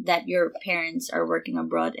that your parents are working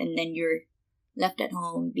abroad and then you're left at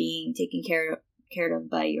home being taken care of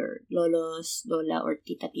by your lolos, lola, or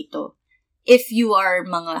tita, tito? If you are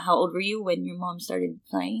how old were you when your mom started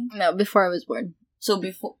flying? No, before I was born. So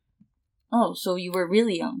before, so you were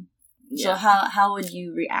really young. Yeah. So how would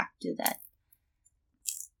you react to that?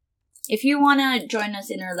 If you wanna join us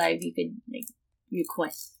in our live, you could like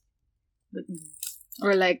request.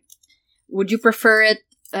 Or like, would you prefer it?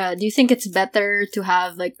 Do you think it's better to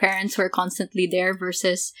have like parents who are constantly there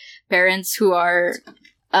versus parents who are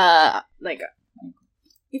like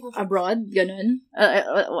abroad? Ganun.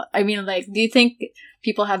 I mean, like, do you think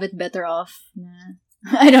people have it better off? Nah.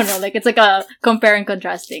 I don't know. Like, it's like a compare and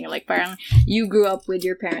contrast thing. Like, parang you grew up with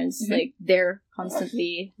your parents like there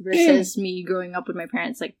constantly versus me growing up with my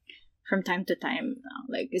parents like from time to time.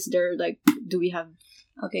 Like, is there like, do we have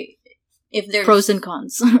if there's pros and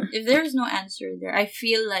cons? If there's no answer there, I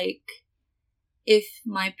feel like if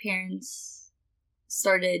my parents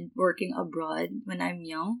started working abroad when I'm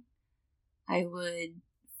young, I would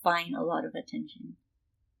find a lot of attention.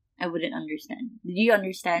 I wouldn't understand. Did you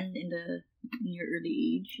understand in your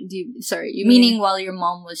early age? You Meaning while your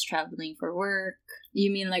mom was traveling for work?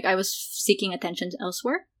 You mean like I was seeking attention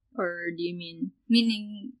elsewhere? Or do you mean...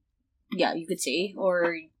 Meaning, yeah, you could say.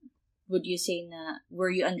 Or would you say na, were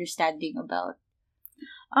you understanding about...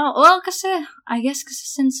 Oh, well, I guess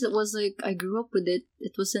since it was like, I grew up with it,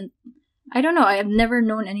 it wasn't... I don't know, I have never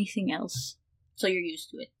known anything else. So you're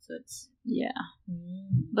used to it. So it's... Yeah.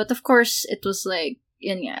 But of course, it was like,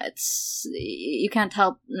 and yeah, it's, you can't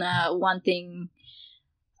help wanting,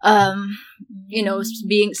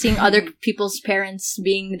 seeing other people's parents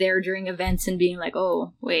being there during events and being like,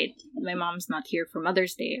 oh, wait, my mom's not here for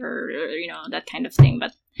Mother's Day, or that kind of thing.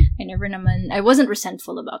 But I wasn't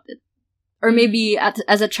resentful about it. Or maybe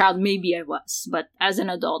as a child, maybe I was. But as an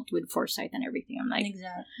adult with foresight and everything, I'm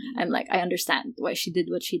like, I understand why she did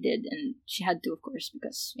what she did. And she had to, of course,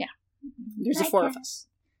 because, yeah, there's the four of us.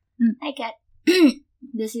 Hi, Kat.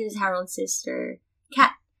 This is Harold's sister,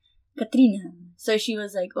 Katrina. So she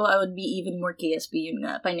was like, oh, I would be even more KSP yun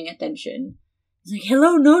nga, finding attention. It's like,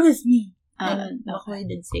 hello, notice me. And I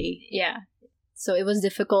didn't say. Yeah. So it was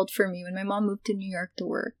difficult for me when my mom moved to New York to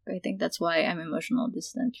work. I think that's why I'm emotional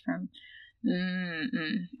distant from...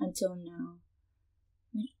 Until now.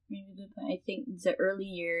 I think the early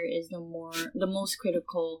year is the most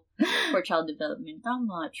critical for child development.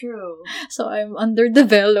 Tama, true. So I'm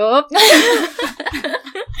underdeveloped.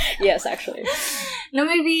 Yes, actually. No,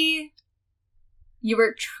 maybe you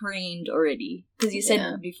were trained already. Because you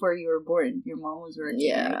said before you were born, your mom was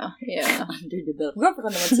already underdeveloped. Guwapo ka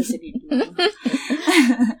naman sa sarili mo.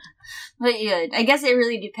 But yeah, I guess it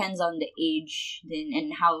really depends on the age then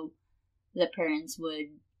and how the parents would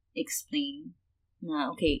explain.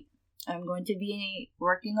 No, okay, I'm going to be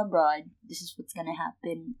working abroad. This is what's gonna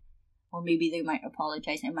happen. Or maybe they might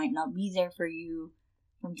apologize. I might not be there for you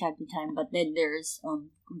from time to time. But then there's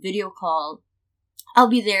video call. I'll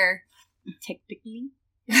be there technically.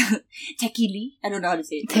 Techily? I don't know how to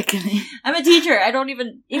say it. Techily. I'm a teacher. I don't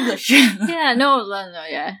even English. Yeah, no,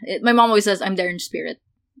 yeah. My mom always says I'm there in spirit.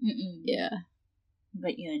 Yeah.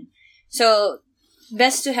 But yun. So,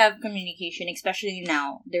 best to have communication, especially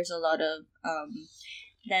now. There's a lot of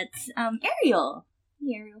that's Ariel.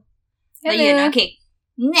 Ariel. But yun, okay.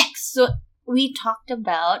 Next, so we talked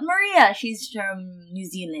about Maria. She's from New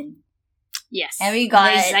Zealand. Yes. And we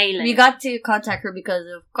got to contact her because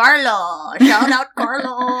of Carlo. Shout out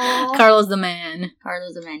Carlo. Carlo's the man.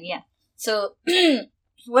 Carlo's the man, yeah. So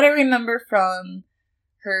what I remember from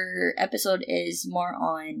her episode is more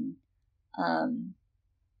on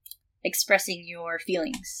expressing your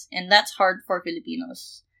feelings. And that's hard for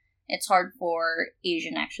Filipinos. It's hard for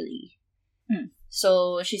Asian, actually.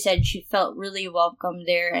 So she said she felt really welcome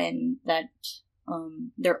there and that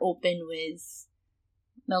they're open with...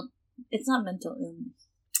 It's not mental illness.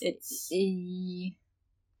 It's...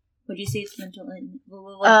 Would you say it's mental illness?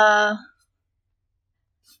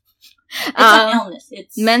 It's an illness.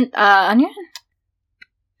 It's... Ano yan?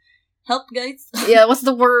 Help, guys. Yeah, what's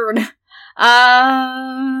the word?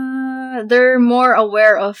 They're more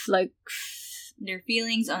aware of, like... their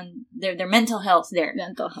feelings on their mental health there.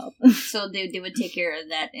 Mental health. So they would take care of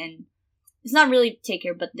that, and it's not really take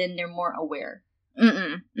care, but then they're more aware.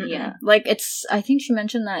 Yeah. Like I think she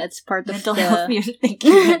mentioned that it's part mental of health you're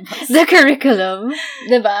thinking the curriculum.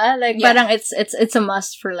 Diba? Like parang it's a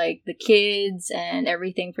must for like the kids and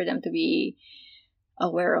everything for them to be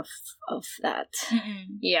aware of that.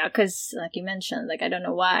 Yeah, because like you mentioned, like I don't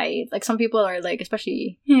know why, like some people are like,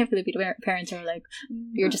 especially Filipino parents are like,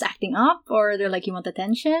 you're just acting up, or they're like, you want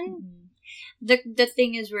attention. The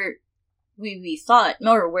thing is where we thought,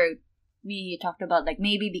 or where we talked about, like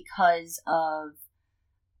maybe because of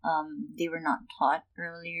they were not taught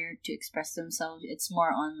earlier to express themselves. It's more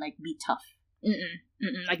on like be tough,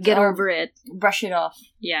 like get over it, brush it off,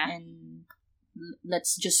 and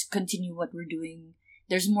let's just continue what we're doing.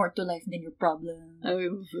 There's more to life than your problem.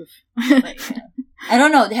 Like, I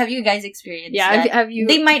don't know. Have you guys experienced that? Have you?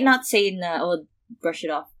 They might not say brush it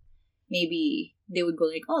off. Maybe they would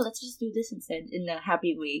go like, oh, let's just do this instead in a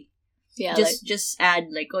happy way. Yeah, just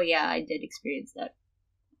add like, oh yeah, I did experience that.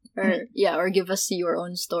 Or give us your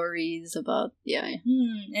own stories about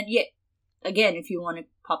And yet, again, if you want to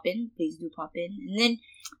pop in, please do pop in. And then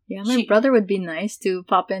my brother would be nice to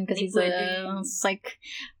pop in because he's it's like,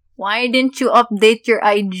 why didn't you update your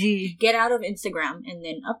IG? Get out of Instagram and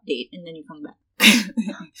then update, and then you come back.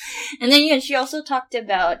 And then she also talked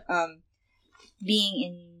about being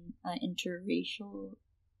in an interracial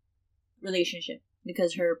relationship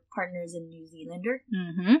because her partner is a New Zealander,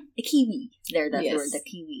 a Kiwi. That's the word, the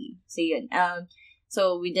Kiwi. So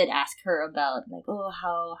So we did ask her about like, oh,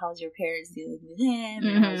 how's your parents dealing with him?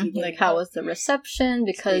 And how's he dealing Like with how us? was the reception?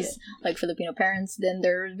 Because like Filipino parents, then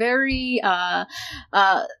they're very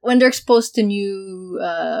when they're exposed to new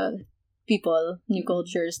people, new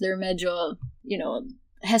cultures, they're medyo,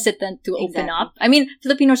 hesitant to open Exactly. up. I mean,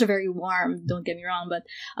 Filipinos are very warm, don't get me wrong, but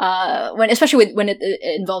especially when it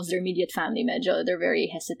involves their immediate family, medyo, they're very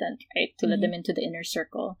hesitant, right, to let them into the inner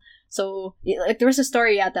circle. So, like, there was a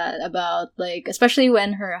story yata about, like, especially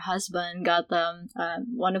when her husband got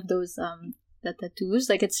one of those the tattoos.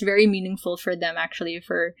 Like, it's very meaningful for them, actually,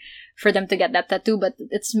 for them to get that tattoo, but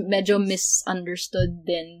it's medyo misunderstood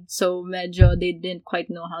din. So, medyo they didn't quite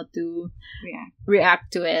know how to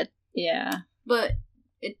react to it. Yeah. But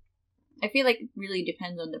I feel like it really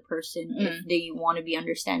depends on the person if they want to be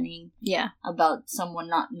understanding about someone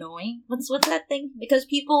not knowing. What's that thing? Because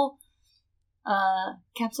people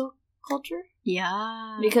cancel culture.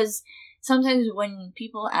 Yeah. Because sometimes when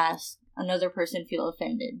people ask, another person feel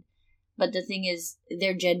offended. But the thing is,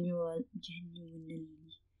 they're genuinely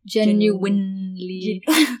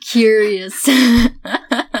curious. I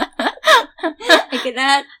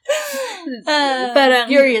cannot.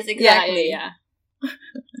 Curious, exactly. Yeah.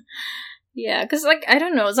 Yeah, because, like, I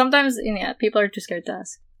don't know. Sometimes, people are too scared to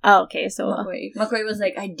ask. Oh, okay, so... McCoy was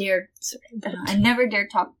like, I never dared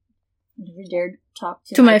talk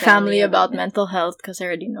to my family about mental health because I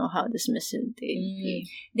already know how dismissive they be.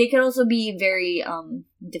 They could also be very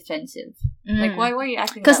defensive. Like, why are you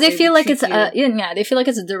acting? Because they way? feel We like it's treat they feel like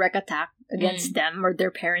it's a direct attack against them or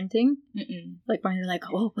their parenting. Like when they're like,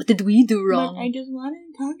 oh, what did we do wrong? But I just wanted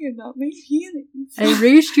to talk about my feelings. I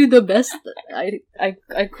raised you the best I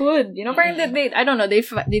could. Parang I don't know. They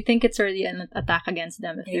think it's already an attack against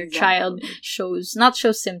them if their child shows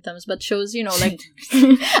symptoms, but shows like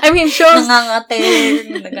I mean shows parang,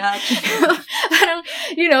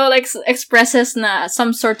 like expresses na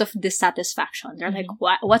some sort of dissatisfaction. They're like,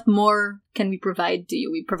 what more can we provide to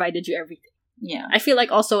you? We provided you everything. Yeah. I feel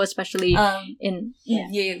like also especially in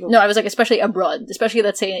no, I was like especially abroad, especially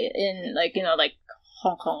let's say in like like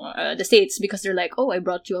Hong Kong, the States, because they're like, oh, I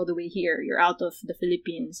brought you all the way here. You're out of the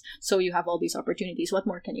Philippines, so you have all these opportunities. What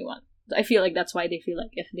more can you want? I feel like that's why they feel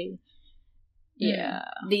like if they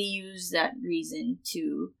they use that reason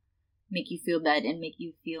to make you feel bad and make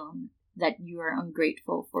you feel that you are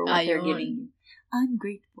ungrateful for what they're giving you.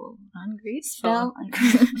 Ungrateful. Spell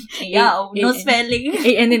ungrateful. No spelling.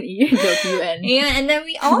 A-N-N-E. U-N. Yeah, and then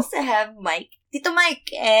we also have Tito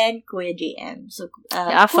Mike and Kuya JM. So,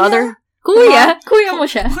 father. Kuya mo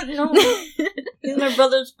siya. No. He's my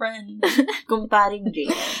brother's friend. Kumparing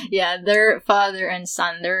JM. Yeah, they're father and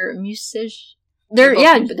son. They're musicians. They're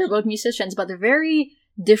both musicians, but they're very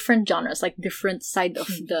different genres, like different side of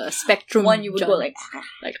the spectrum. One you would go like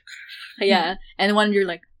yeah, and one you're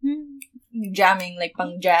like jamming like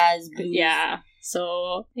pang jazz, blues. Yeah.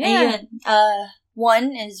 So yeah. And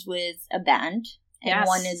one is with a band, and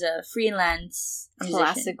one is a freelance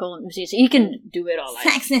classical musician. He can do it all.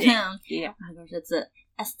 Saxophone. Yeah. Oh my gosh, that's a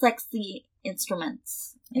sexy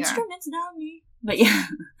instruments. Yeah. Instruments down me. But yeah,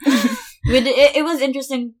 it was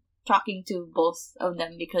interesting talking to both of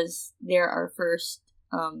them because they're our first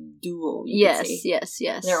duo. Yes.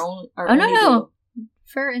 Their own. No.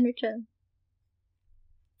 Fer and Richard.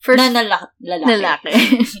 First,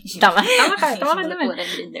 lalaki. Tama ka naman.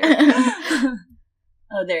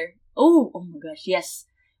 There. Oh my gosh, yes.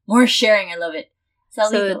 More sharing, I love it.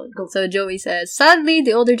 So Joey says, sadly,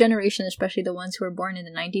 the older generation, especially the ones who were born in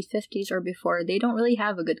the 1950s or before, they don't really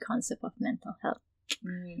have a good concept of mental health.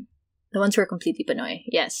 The ones who are completely Pinoy,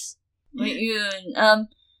 yes.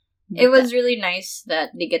 It was really nice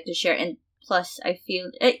that they get to share, and plus, I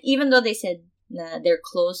feel, even though they said they're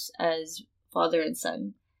close as father and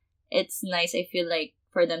son, it's nice, I feel like,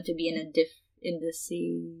 for them to be in the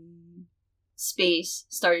same space,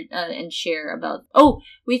 start and share about.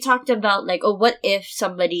 We talked about like, what if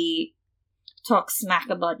somebody talks smack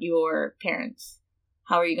about your parents?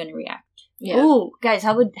 How are you gonna react? Yeah. Oh, guys,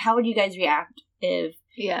 how would you guys react if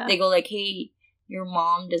they go like, hey, your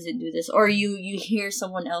mom doesn't do this, or you hear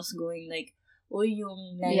someone else going like,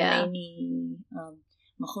 yung nanay ni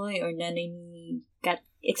Makoy or nanay ni Kat.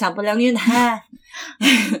 Example lang yun, ha?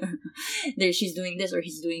 She's doing this or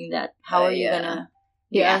he's doing that. How are you gonna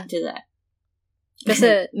react to that?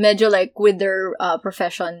 Kasi medyo like with their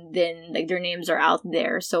profession, then like their names are out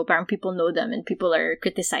there, so parang people know them and people are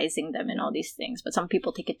criticizing them and all these things. But some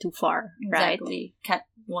people take it too far, exactly. Right? Kat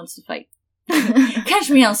wants to fight.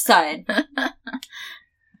 Catch me outside.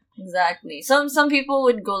 Exactly. Some people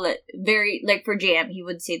would go like very like for JM, he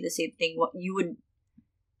would say the same thing. What you would,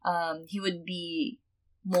 he would be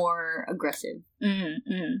more aggressive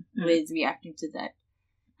with reacting to that.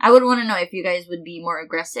 I would want to know if you guys would be more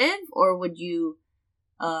aggressive or would you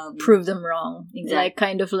Prove them wrong. Exactly. Like,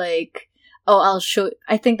 kind of like, oh, I'll show.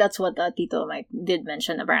 I think that's what Tito Mike did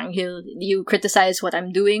mention. Parang you criticize what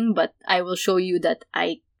I'm doing, but I will show you that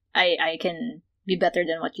I can be better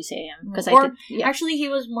than what you say I am. Because actually, he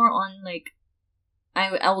was more on like,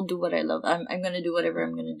 I will do what I love. I'm gonna do whatever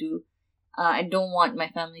I'm gonna do. I don't want my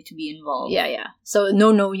family to be involved. Yeah. So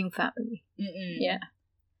no knowing family. Mm-mm. Yeah.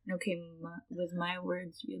 Okay, with my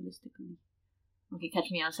words, realistically. Okay,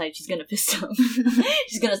 catch me outside. She's gonna piss off.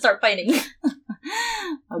 She's gonna start fighting.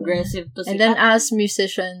 Aggressive. And then as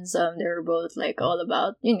musicians, they were both like all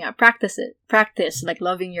about, practice, like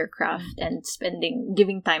loving your craft and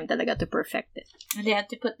giving time talaga to perfect it. And they had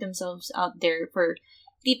to put themselves out there. For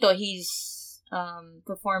Tito, he's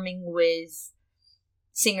performing with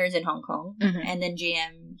singers in Hong Kong. Mm-hmm. And then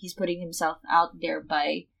JM, he's putting himself out there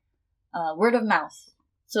by word of mouth.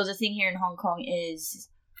 So the thing here in Hong Kong is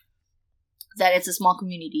that it's a small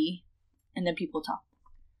community and then people talk.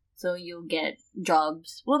 So you'll get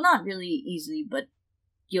jobs. Well, not really easily, but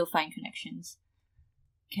you'll find connections.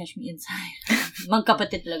 Catch me inside.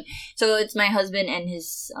 Magkapatid lang. So it's my husband and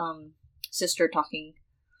his sister talking.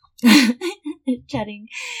 Chatting.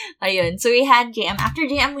 Ayun. So we had JM. After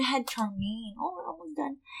JM, we had Charmaine. Oh, we're almost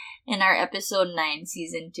done. In our episode 9,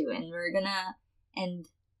 season 2. And we're gonna end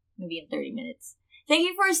maybe in 30 minutes. Thank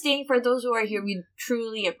you for staying. For those who are here, we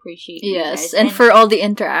truly appreciate you guys. And for all the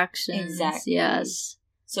interactions. Exactly. Yes.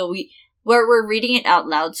 So we're reading it out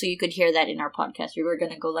loud so you could hear that in our podcast. We were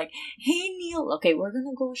gonna go like, hey Neil. Okay, we're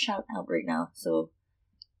gonna go shout out right now. So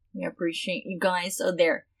we appreciate you guys. So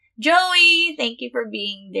there. Joey, thank you for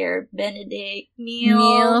being there. Benedict,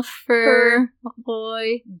 Neil, Fer,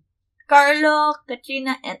 Boy, Carlo,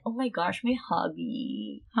 Katrina, and oh my gosh, my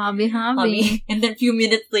hobby. Hobby. And then a few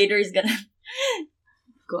minutes later, he's gonna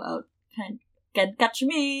go out. Can't catch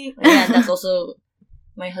me. Oh, yeah, that's also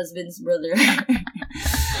my husband's brother.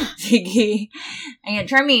 Sige. Ayan,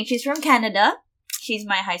 Charmaine, she's from Canada. She's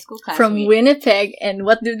my high school classmate. From Winnipeg. And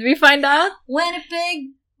what did we find out?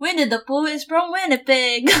 Winnipeg. Winnie the Pooh is from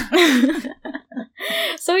Winnipeg.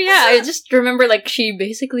 So yeah, I just remember like she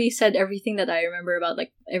basically said everything that I remember about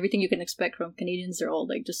like everything you can expect from Canadians. They're all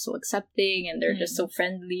like just so accepting and they're just so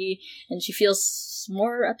friendly, and she feels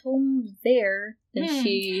more at home there than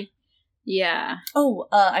she. Yeah. Oh,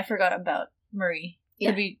 I forgot about Marie. Yeah.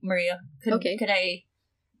 Could be Maria. Could I?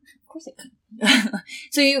 Of course I could.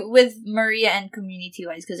 So you with Maria and community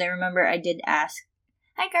wise, because I remember I did ask.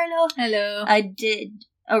 Hi, Carlo. Hello.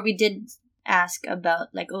 We did ask about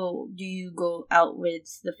like, oh, do you go out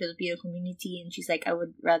with the Filipino community? And she's like, I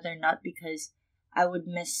would rather not because I would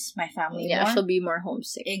miss my family more. She'll be more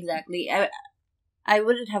homesick. Exactly. I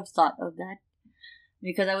wouldn't have thought of that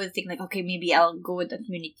because I would think like, okay, maybe I'll go with the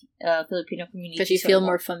community, Filipino community. Because you feel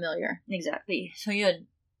more familiar. Exactly. So yun.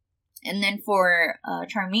 And then for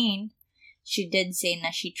Charmaine, she did say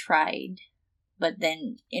that she tried, but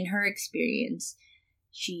then in her experience,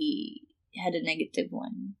 she had a negative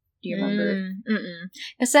one. Do you remember?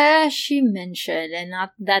 Kasi she mentioned, and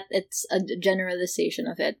not that it's a generalization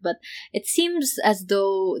of it, but it seems as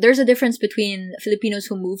though there's a difference between Filipinos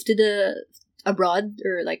who move to the abroad,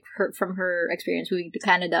 or like from her experience moving to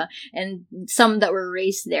Canada, and some that were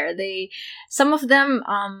raised there. Some of them,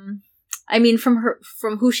 I mean, from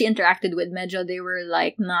who she interacted with, medyo they were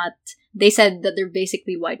like not. They said that they're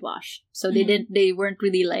basically whitewashed, so they weren't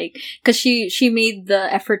really like, because she made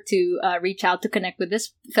the effort to reach out to connect with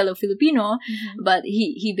this fellow Filipino, but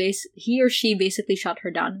he or she basically shut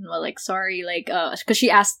her down and was like, sorry, like, because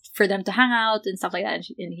she asked for them to hang out and stuff like that,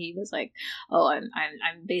 and he was like, oh, I'm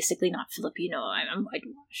basically not Filipino, I'm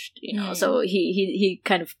whitewashed, so he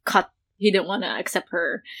kind of cut. He didn't want to accept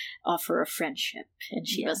her offer of friendship, and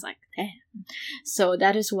she was like, damn. So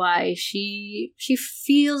that is why she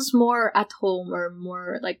feels more at home, or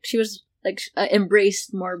more like she was like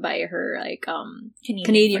embraced more by her like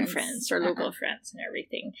Canadian friends or local friends and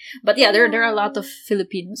everything. But yeah, there are a lot of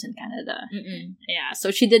Filipinos in Canada. Yeah,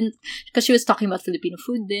 so she didn't, because she was talking about Filipino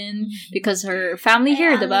food then, because her family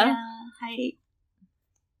here, diba? Hi,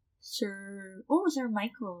 Sir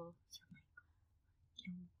Michael.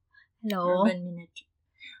 Hello. Urban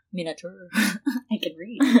Miniature. I can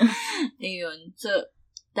read. Ayun. So,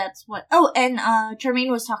 that's what... Oh, and Charmaine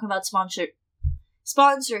was talking about sponsorship.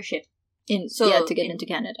 To get into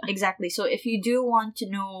Canada. Exactly. So, if you do want to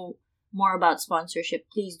know more about sponsorship,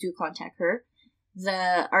 please do contact her.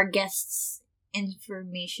 Our guests'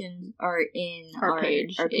 information are in our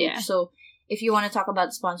page. Yeah. So, if you want to talk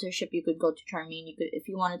about sponsorship, you could go to Charmaine. If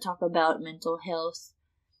you want to talk about mental health,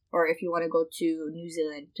 or if you want to go to New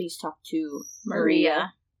Zealand, please talk to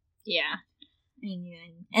Maria. Yeah.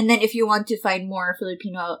 And then if you want to find more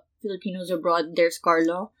Filipinos abroad, there's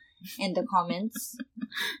Carlo in the comments.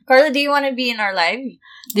 Carlo, do you want to be in our live?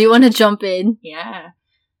 Do you want to jump in? Yeah.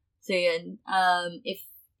 So yun, if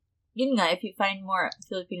you find more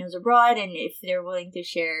Filipinos abroad and if they're willing to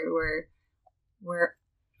share, we're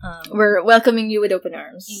welcoming you with open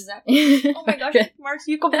arms. Exactly. Oh my gosh, Mars,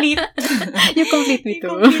 you complete. You complete me You too.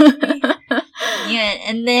 complete me. Yeah,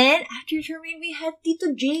 and then after Charmaine, we had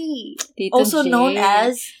Tito J, Tito also J. known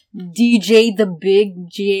as DJ the Big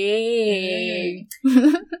J.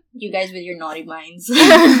 you guys with your naughty minds.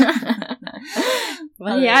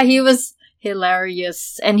 Well, yeah, he was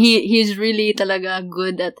hilarious, and he's really talaga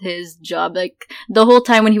good at his job. Like the whole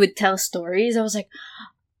time when he would tell stories, I was like,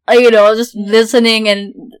 just listening.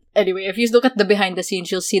 And anyway, if you look at the behind the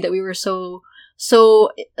scenes, you'll see that we were so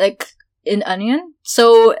like in Onion,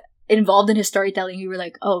 so involved in his storytelling. We were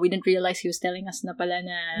like, oh, we didn't realize he was telling us na pala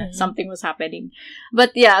na something was happening.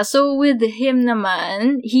 But yeah, so with him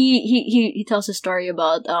naman, he tells a story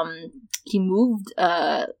about he moved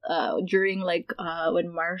during like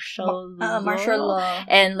when martial law.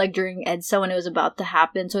 and like during EDSA when it was about to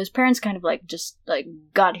happen. So his parents kind of like just like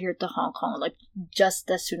got here to Hong Kong like just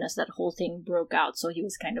as soon as that whole thing broke out. So he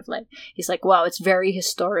was kind of like, he's like, wow, it's very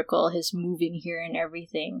historical, his moving here and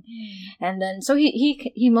everything. And then so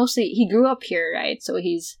he mostly he grew up here, right? So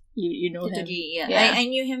he's you know him. Yeah. I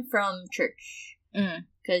knew him from church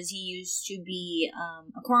because he used to be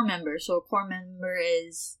a core member. So a core member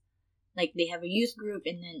is like they have a youth group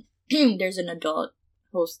and then there's an adult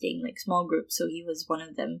hosting like small groups. So he was one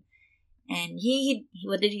of them. And he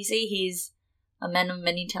what did he say? He's a man of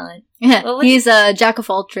many talent. Yeah, he's a jack of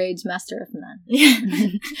all trades, master of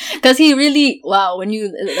none. Because he really, wow, when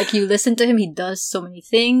you listen to him, he does so many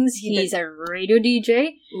things. He's a radio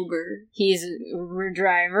DJ, Uber. He's a Uber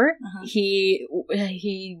driver. He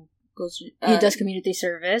goes. He does community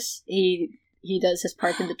service. He does his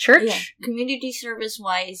part in the church. Yeah. Community service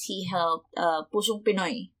wise, he helped Pusong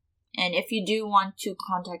Pinoy. And if you do want to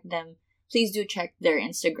contact them, please do check their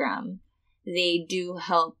Instagram. They do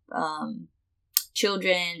help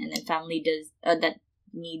children and then family that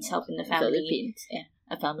needs help in the family. Philippines, yeah.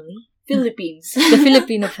 A family? Philippines. The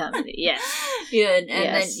Filipino family, yes. Yeah, and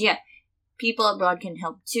then people abroad can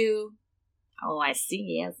help too. Oh, I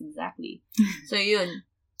see. Yes, exactly. So yun.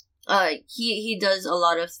 He does a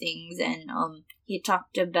lot of things, and he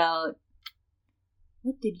talked about,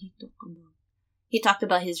 what did he talk about? He talked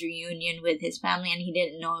about his reunion with his family, and he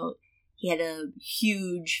didn't know he had a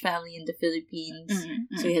huge family in the Philippines.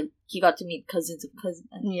 So he got to meet cousins of cousins,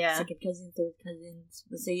 second cousins, third cousins.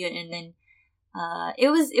 So yun, and then it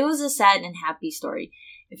was a sad and happy story.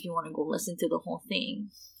 If you want to go listen to the whole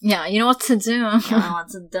thing, yeah, you know what to do.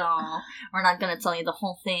 We're not gonna tell you the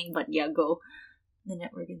whole thing, but yeah, go. The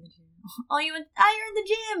network in the gym. Oh, you're in the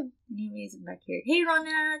gym. Anyways, I'm back here. Hey,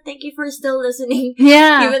 Rona, thank you for still listening.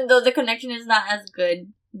 Yeah. Even though the connection is not as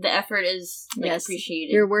good, the effort is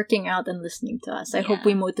appreciated. You're working out and listening to us. I hope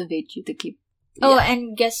we motivate you to keep. Oh,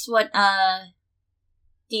 and guess what?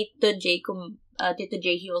 Tito J,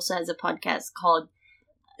 he also has a podcast called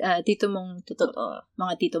Tito Mong Totoo.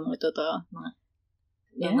 Mga Tito Mong Totoo. Mga.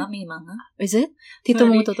 Is it? Tito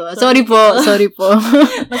Mong Totoo. Sorry po.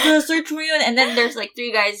 Basta search mo yun. And then there's like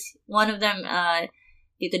 3 guys. One of them,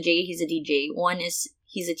 Tito J, he's a DJ. One is,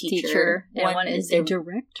 he's a teacher. And one is a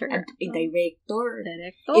director. A director.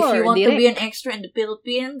 If you want to be an extra in the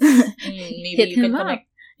Philippines, maybe hit you him can up. connect.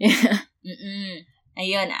 Yeah.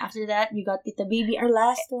 Ayun, after that, we got Tita Baby, our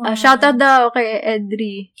last one. Shout out daw kay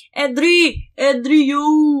Edri. Edri,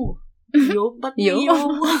 yo! Yo, but Yo.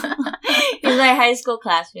 He's my high school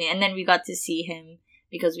classmate, and then we got to see him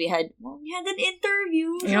because we had an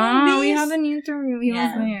interview. Yeah, we had an interview. He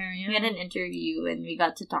was there. Yeah. We had an interview, and we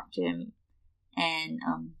got to talk to him and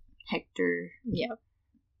Hector. Yeah.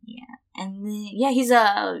 Yeah, and he's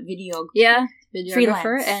a videographer. Yeah, videographer,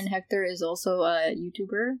 freelance. And Hector is also a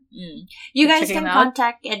YouTuber. You guys can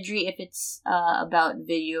contact Edri if it's about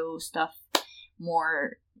video stuff,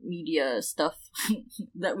 more media stuff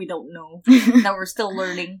that we don't know, that we're still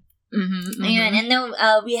learning. Ayan, and then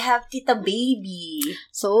we have Tita Baby.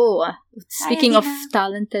 So, speaking of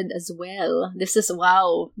talented as well, this is,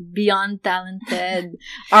 beyond talented.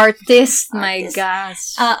 Artist, my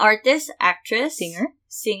gosh. Artist, actress.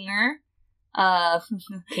 Singer.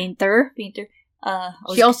 Painter.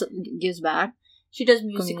 She also gives back. She does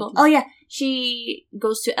musical. Community. Oh, yeah. She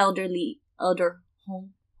goes to home for the elderly.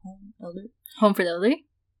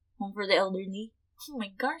 Home for the elderly. Oh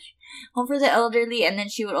my gosh. Home for the elderly. And then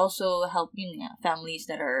she would also help families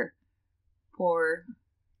that are poor.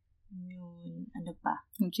 Ano pa?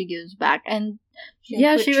 She gives back. And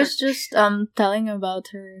Yeah, she was just telling about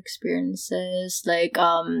her experiences, like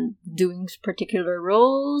doing particular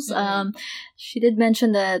roles. She did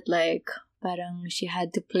mention that like parang she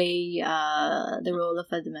had to play the role of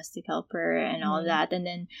a domestic helper and all that, and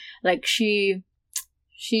then like she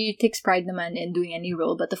takes pride naman in doing any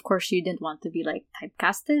role, but of course she didn't want to be like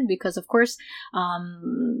typecasted because of course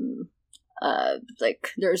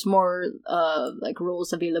like there's more like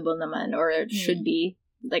roles available naman, or it should be.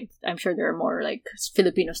 Like, I'm sure there are more, like,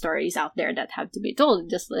 Filipino stories out there that have to be told.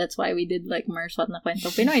 Just, that's why we did, like, Marswat na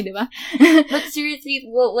Kwento Pinoy, di ba? But seriously,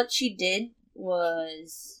 what she did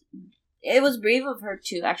was... It was brave of her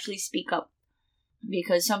to actually speak up.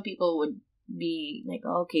 Because some people would be like,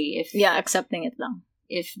 oh, okay, if... Yeah, accepting it lang.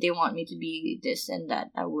 If they want me to be this and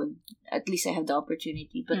that, I would... At least I have the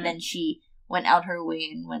opportunity. But then she went out her way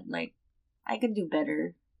and went like, I can do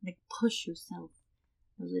better. Like, push yourself.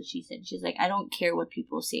 Was what she said. She's like, I don't care what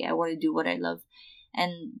people say. I want to do what I love.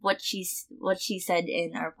 And what she said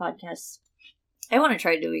in our podcast, I want to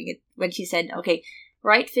try doing it. When she said, okay,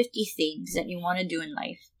 write 50 things that you want to do in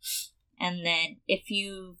life. And then if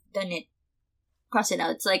you've done it, cross it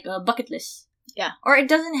out. It's like a bucket list. Yeah. Or it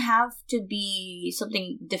doesn't have to be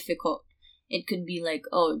something difficult. It could be like,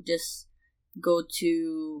 oh, just go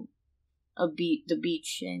to the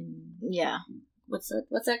beach and... Yeah. What's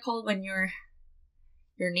that called when you're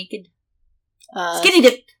naked? Skinny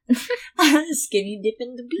dip. Skinny dip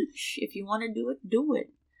in the beach. If you want to do it, do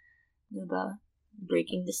it. Diba?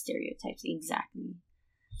 Breaking the stereotypes. Exactly.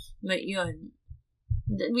 But yun,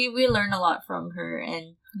 we learn a lot from her,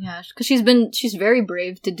 and yeah, because she's very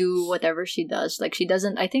brave to do whatever she does. Like, she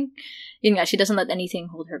doesn't, I think, she doesn't let anything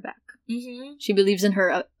hold her back. Mm-hmm. She believes in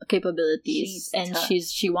her capabilities, and tough.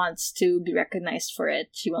 she wants to be recognized for it.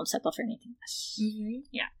 She won't settle for anything less. Mm-hmm.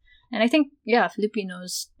 Yeah. And I think, yeah,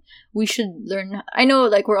 Filipinos, we should learn. I know,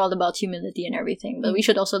 like, we're all about humility and everything, but we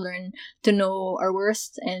should also learn to know our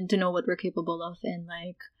worth and to know what we're capable of. And,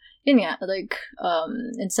 like,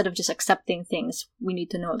 instead of just accepting things, we need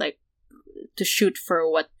to know, like, to shoot for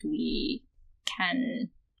what we can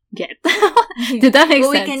get. Did that make sense?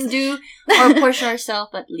 What we can do, or push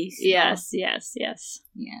ourselves at least. Yes. Yeah.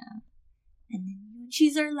 And then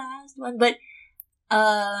she's our last one, but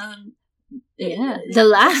yeah, the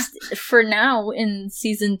last for now in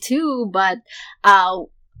season 2, but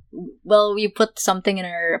well, we put something in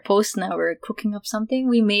our post now. We're cooking up something.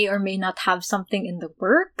 We may or may not have something in the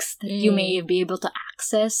works that you may be able to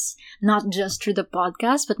access, not just through the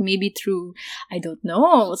podcast, but maybe through, I don't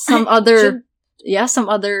know, some other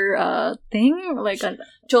thing, like a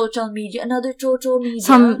social media, another social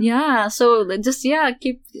media. So just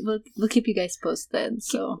we'll keep you guys posted.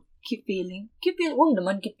 So keep failing. Keep failing.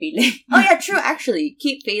 Oh yeah, true. Actually,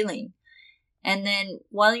 keep failing, and then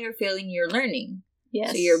while you're failing, you're learning.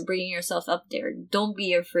 Yes. So you're bringing yourself up there. Don't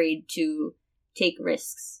be afraid to take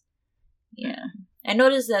risks. Yeah. I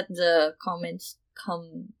noticed that the comments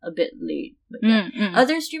come a bit late. But yeah.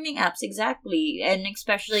 Other streaming apps, exactly. And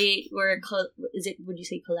especially would you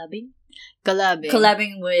say collabing?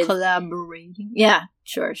 Collaborating. Yeah.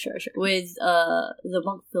 Sure. With the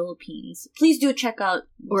Bunk Philippines. Please do check out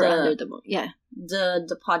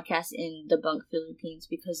the podcast in the Bunk Philippines,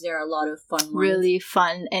 because there are a lot of fun ones. Really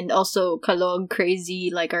fun, and also kalog, crazy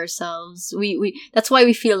like ourselves. We that's why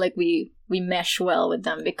we feel like we mesh well with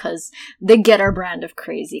them, because they get our brand of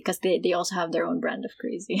crazy, because they also have their own brand of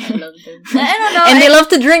crazy. I love them. I don't know. And they love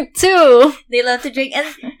to drink too. They love to drink,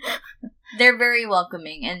 and they're very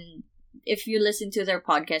welcoming. And if you listen to their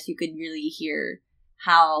podcast, you could really hear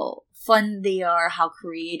how fun they are, how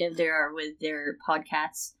creative they are with their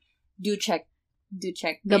podcasts. Do check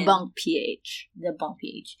the Bunk PH. The Bunk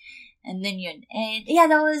PH. And then yun. And yeah,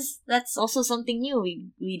 that's also something new.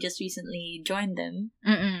 We just recently joined them.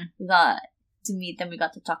 We got to meet them, we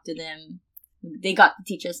got to talk to them. They got to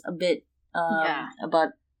teach us a bit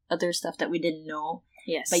about other stuff that we didn't know.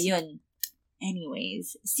 Yes. But yun.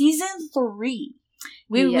 Anyways, season 3.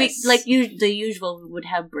 We like the usual, we would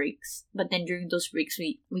have breaks, but then during those breaks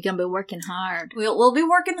we can be working hard. We'll be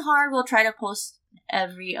working hard. We'll try to post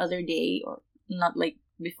every other day, or not like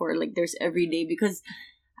before, like there's every day, because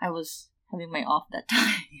I was having my off that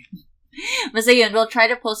time. But so we'll try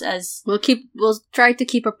to post as we'll try to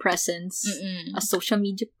keep a presence, a social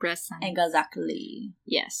media presence. Exactly.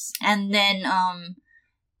 Yes. And then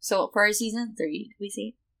so for season 3, we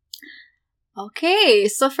see. Okay,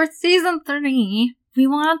 so for season 3, we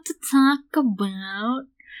want to talk about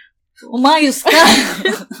Umayos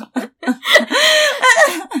ka!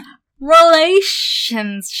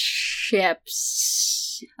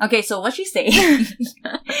 relationships. Okay, so what you say?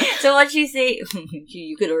 So what you say?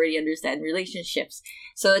 You could already understand relationships.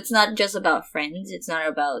 So it's not just about friends. It's not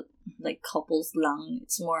about like couples lang.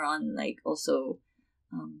 It's more on like also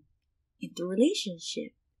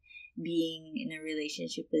interrelationship, being in a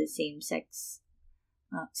relationship with the same sex,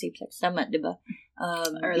 tama, diba?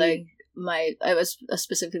 Or like I was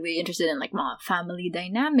specifically interested in like mga family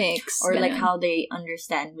dynamics, or like ganun. how they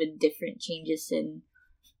understand with different changes in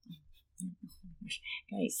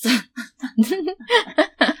guys.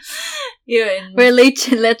 Yun.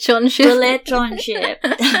 Relationship. Relationship.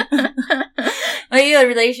 Oh, yeah,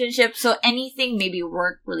 relationship. So anything, maybe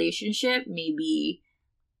work relationship, maybe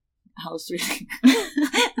house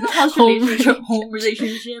Home relationship, home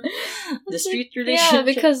relationship, the street relationship. Yeah,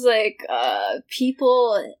 because like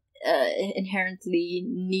people inherently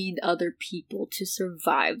need other people to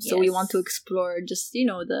survive. So we Yes. want to explore just,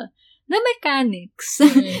 the mechanics.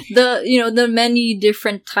 Mhm. the many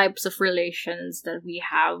different types of relations that we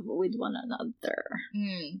have with one another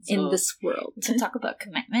in this world. to talk about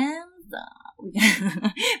commitment.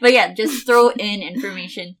 But yeah, just throw in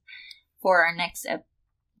information for our next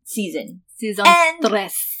season. Season And- 3.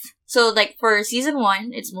 So, like, for season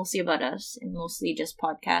 1, it's mostly about us and mostly just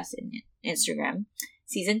podcasts and Instagram.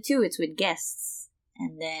 Season 2, it's with guests.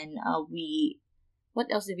 And then what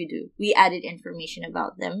else did we do? We added information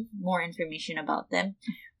about them, more information about them.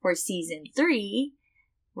 For season 3,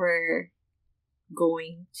 we're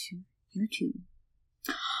going to YouTube.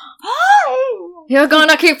 You're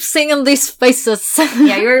gonna keep singing these faces.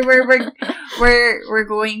 Yeah, we're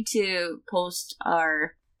going to post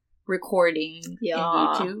our recording Yeah. in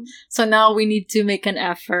YouTube. So now we need to make an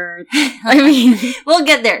effort. I mean, We'll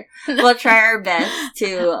get there. We'll try our best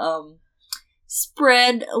to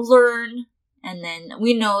spread, learn, and then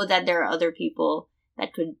we know that there are other people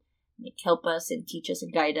that could like, help us and teach us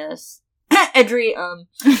and guide us. Edri,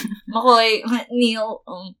 Makoy, Neil,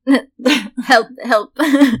 help.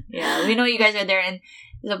 yeah, we know you guys are there, and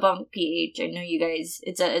the Bump PH. I know you guys.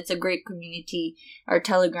 It's a great community. Our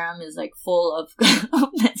Telegram is like full of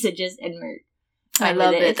messages, and we're I fine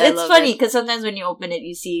love with it. It's funny because sometimes when you open it,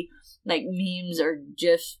 you see like memes or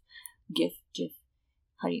GIF.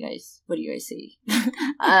 What do you guys say?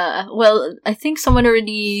 Well, I think someone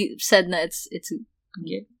already said that it's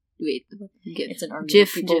GIF. wait, what GIF? It's an argument.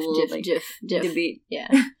 GIF, People GIF, will, GIF, like, GIF, GIF. debate. Yeah.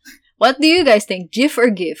 What do you guys think? GIF or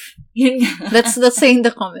GIF? Let's say in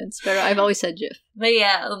the comments. But I've always said GIF. But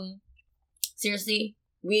yeah, seriously,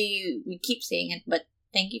 we keep saying it, but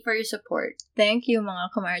thank you for your support. Thank you, mga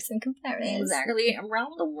kumars and kumpares. Exactly,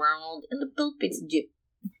 around the world in the Philippines, Jip.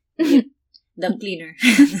 The cleaner.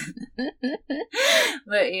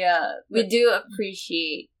 But yeah, we do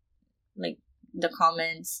appreciate like the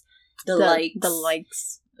comments, the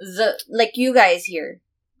likes, like you guys here.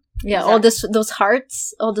 Yeah, all those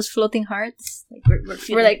hearts, all those floating hearts. Like we're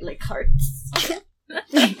feeling like hearts.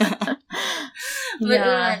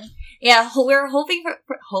 Yeah. We're hoping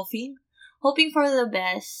for the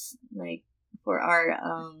best, like for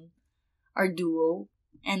our duo,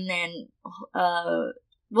 and then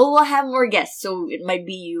we'll have more guests, so it might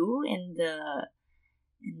be you in the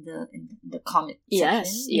comment Yes,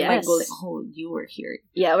 section. You might yes. go like, oh, you were here.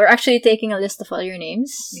 Yeah, we're actually taking a list of all your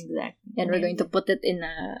names. Exactly. And we're going to put it in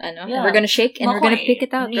Yeah. and we're gonna shake and we're gonna Makoy, pick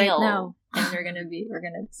it out right Neil. now. And we're gonna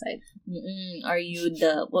decide. Are you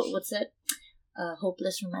the what's that?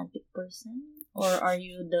 Hopeless romantic person, or are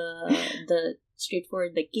you the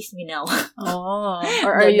straightforward like kiss me now? Oh, Or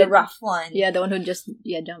or are you the rough one? Yeah, the one who just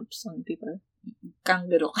jumps on people.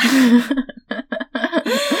 Kangaroo.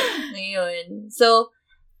 Ayun. So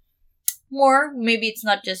more, maybe it's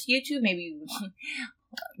not just YouTube. Maybe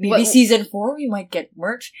Well- season 4 we might get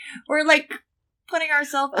merch. We're like putting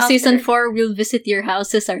ourselves out Season there. 4, we'll visit your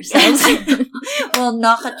houses ourselves. We'll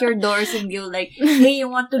knock at your doors and go like, hey, you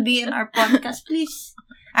want to be in our podcast, please?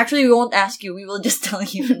 Actually, we won't ask you. We will just tell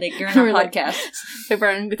you, like, you're in our We're like- podcast. So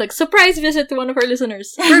we're gonna be like, surprise visit to one of our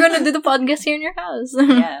listeners. We're gonna do the podcast here in your house.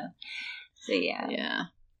 Yeah. So, yeah. Yeah.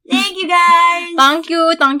 Thank you, guys!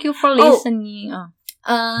 Thank you for listening.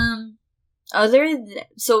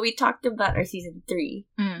 So we talked about our season 3.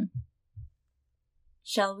 Mm.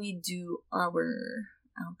 Shall we do our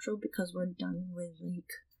outro because we're done with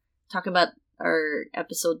talk about our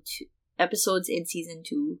episodes in season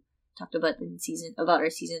 2. Talked about our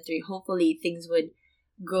season 3. Hopefully things would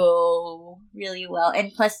go really well.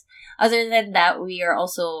 And plus, other than that, we are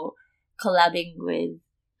also collabing with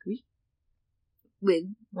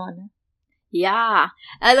Rana. Yeah.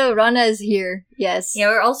 Hello, Rana is here. Yes. Yeah,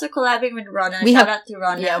 we're also collabing with Rana. We Shout have- out to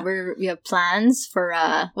Rana. Yeah, we have plans for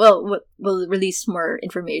we'll release more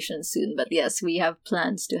information soon, but yes, we have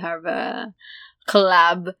plans to have a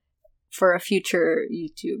collab for a future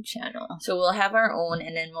YouTube channel. So we'll have our own,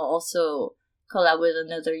 and then we'll also collab with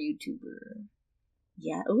another YouTuber.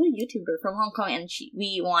 Yeah, a YouTuber from Hong Kong, and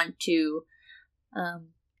we want to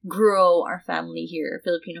grow our family here,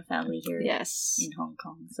 Filipino family here Yes. in Hong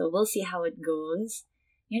Kong. So we'll see how it goes.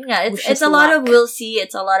 Yeah, Wish it's us a lot of luck. we'll see.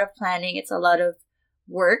 It's a lot of planning. It's a lot of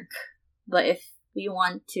work. But if we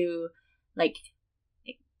want to like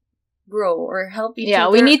grow or help each Yeah,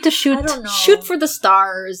 other, we need to I don't know. shoot for the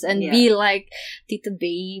stars and Yeah. be like Tita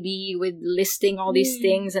Baby with listing all these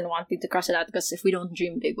things and wanting to cross it out, because if we don't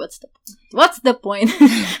dream big, what's the point?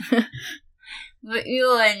 But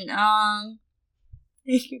yun,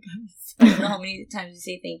 thank you guys. I don't know how many times we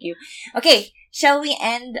say thank you. Okay, shall we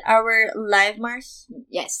end our live, Mars?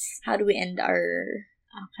 Yes. How do we end our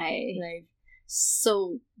Okay. live?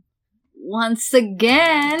 So, once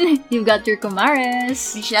again, you've got your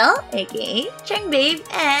Kumares, Michelle, aka Cheng Babe,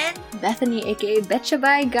 and Bethany, aka Betcha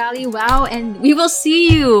by Gali Wow, and we will see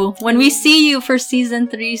you when we see you for season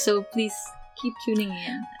 3, so please keep tuning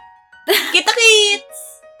in. Kita Kits!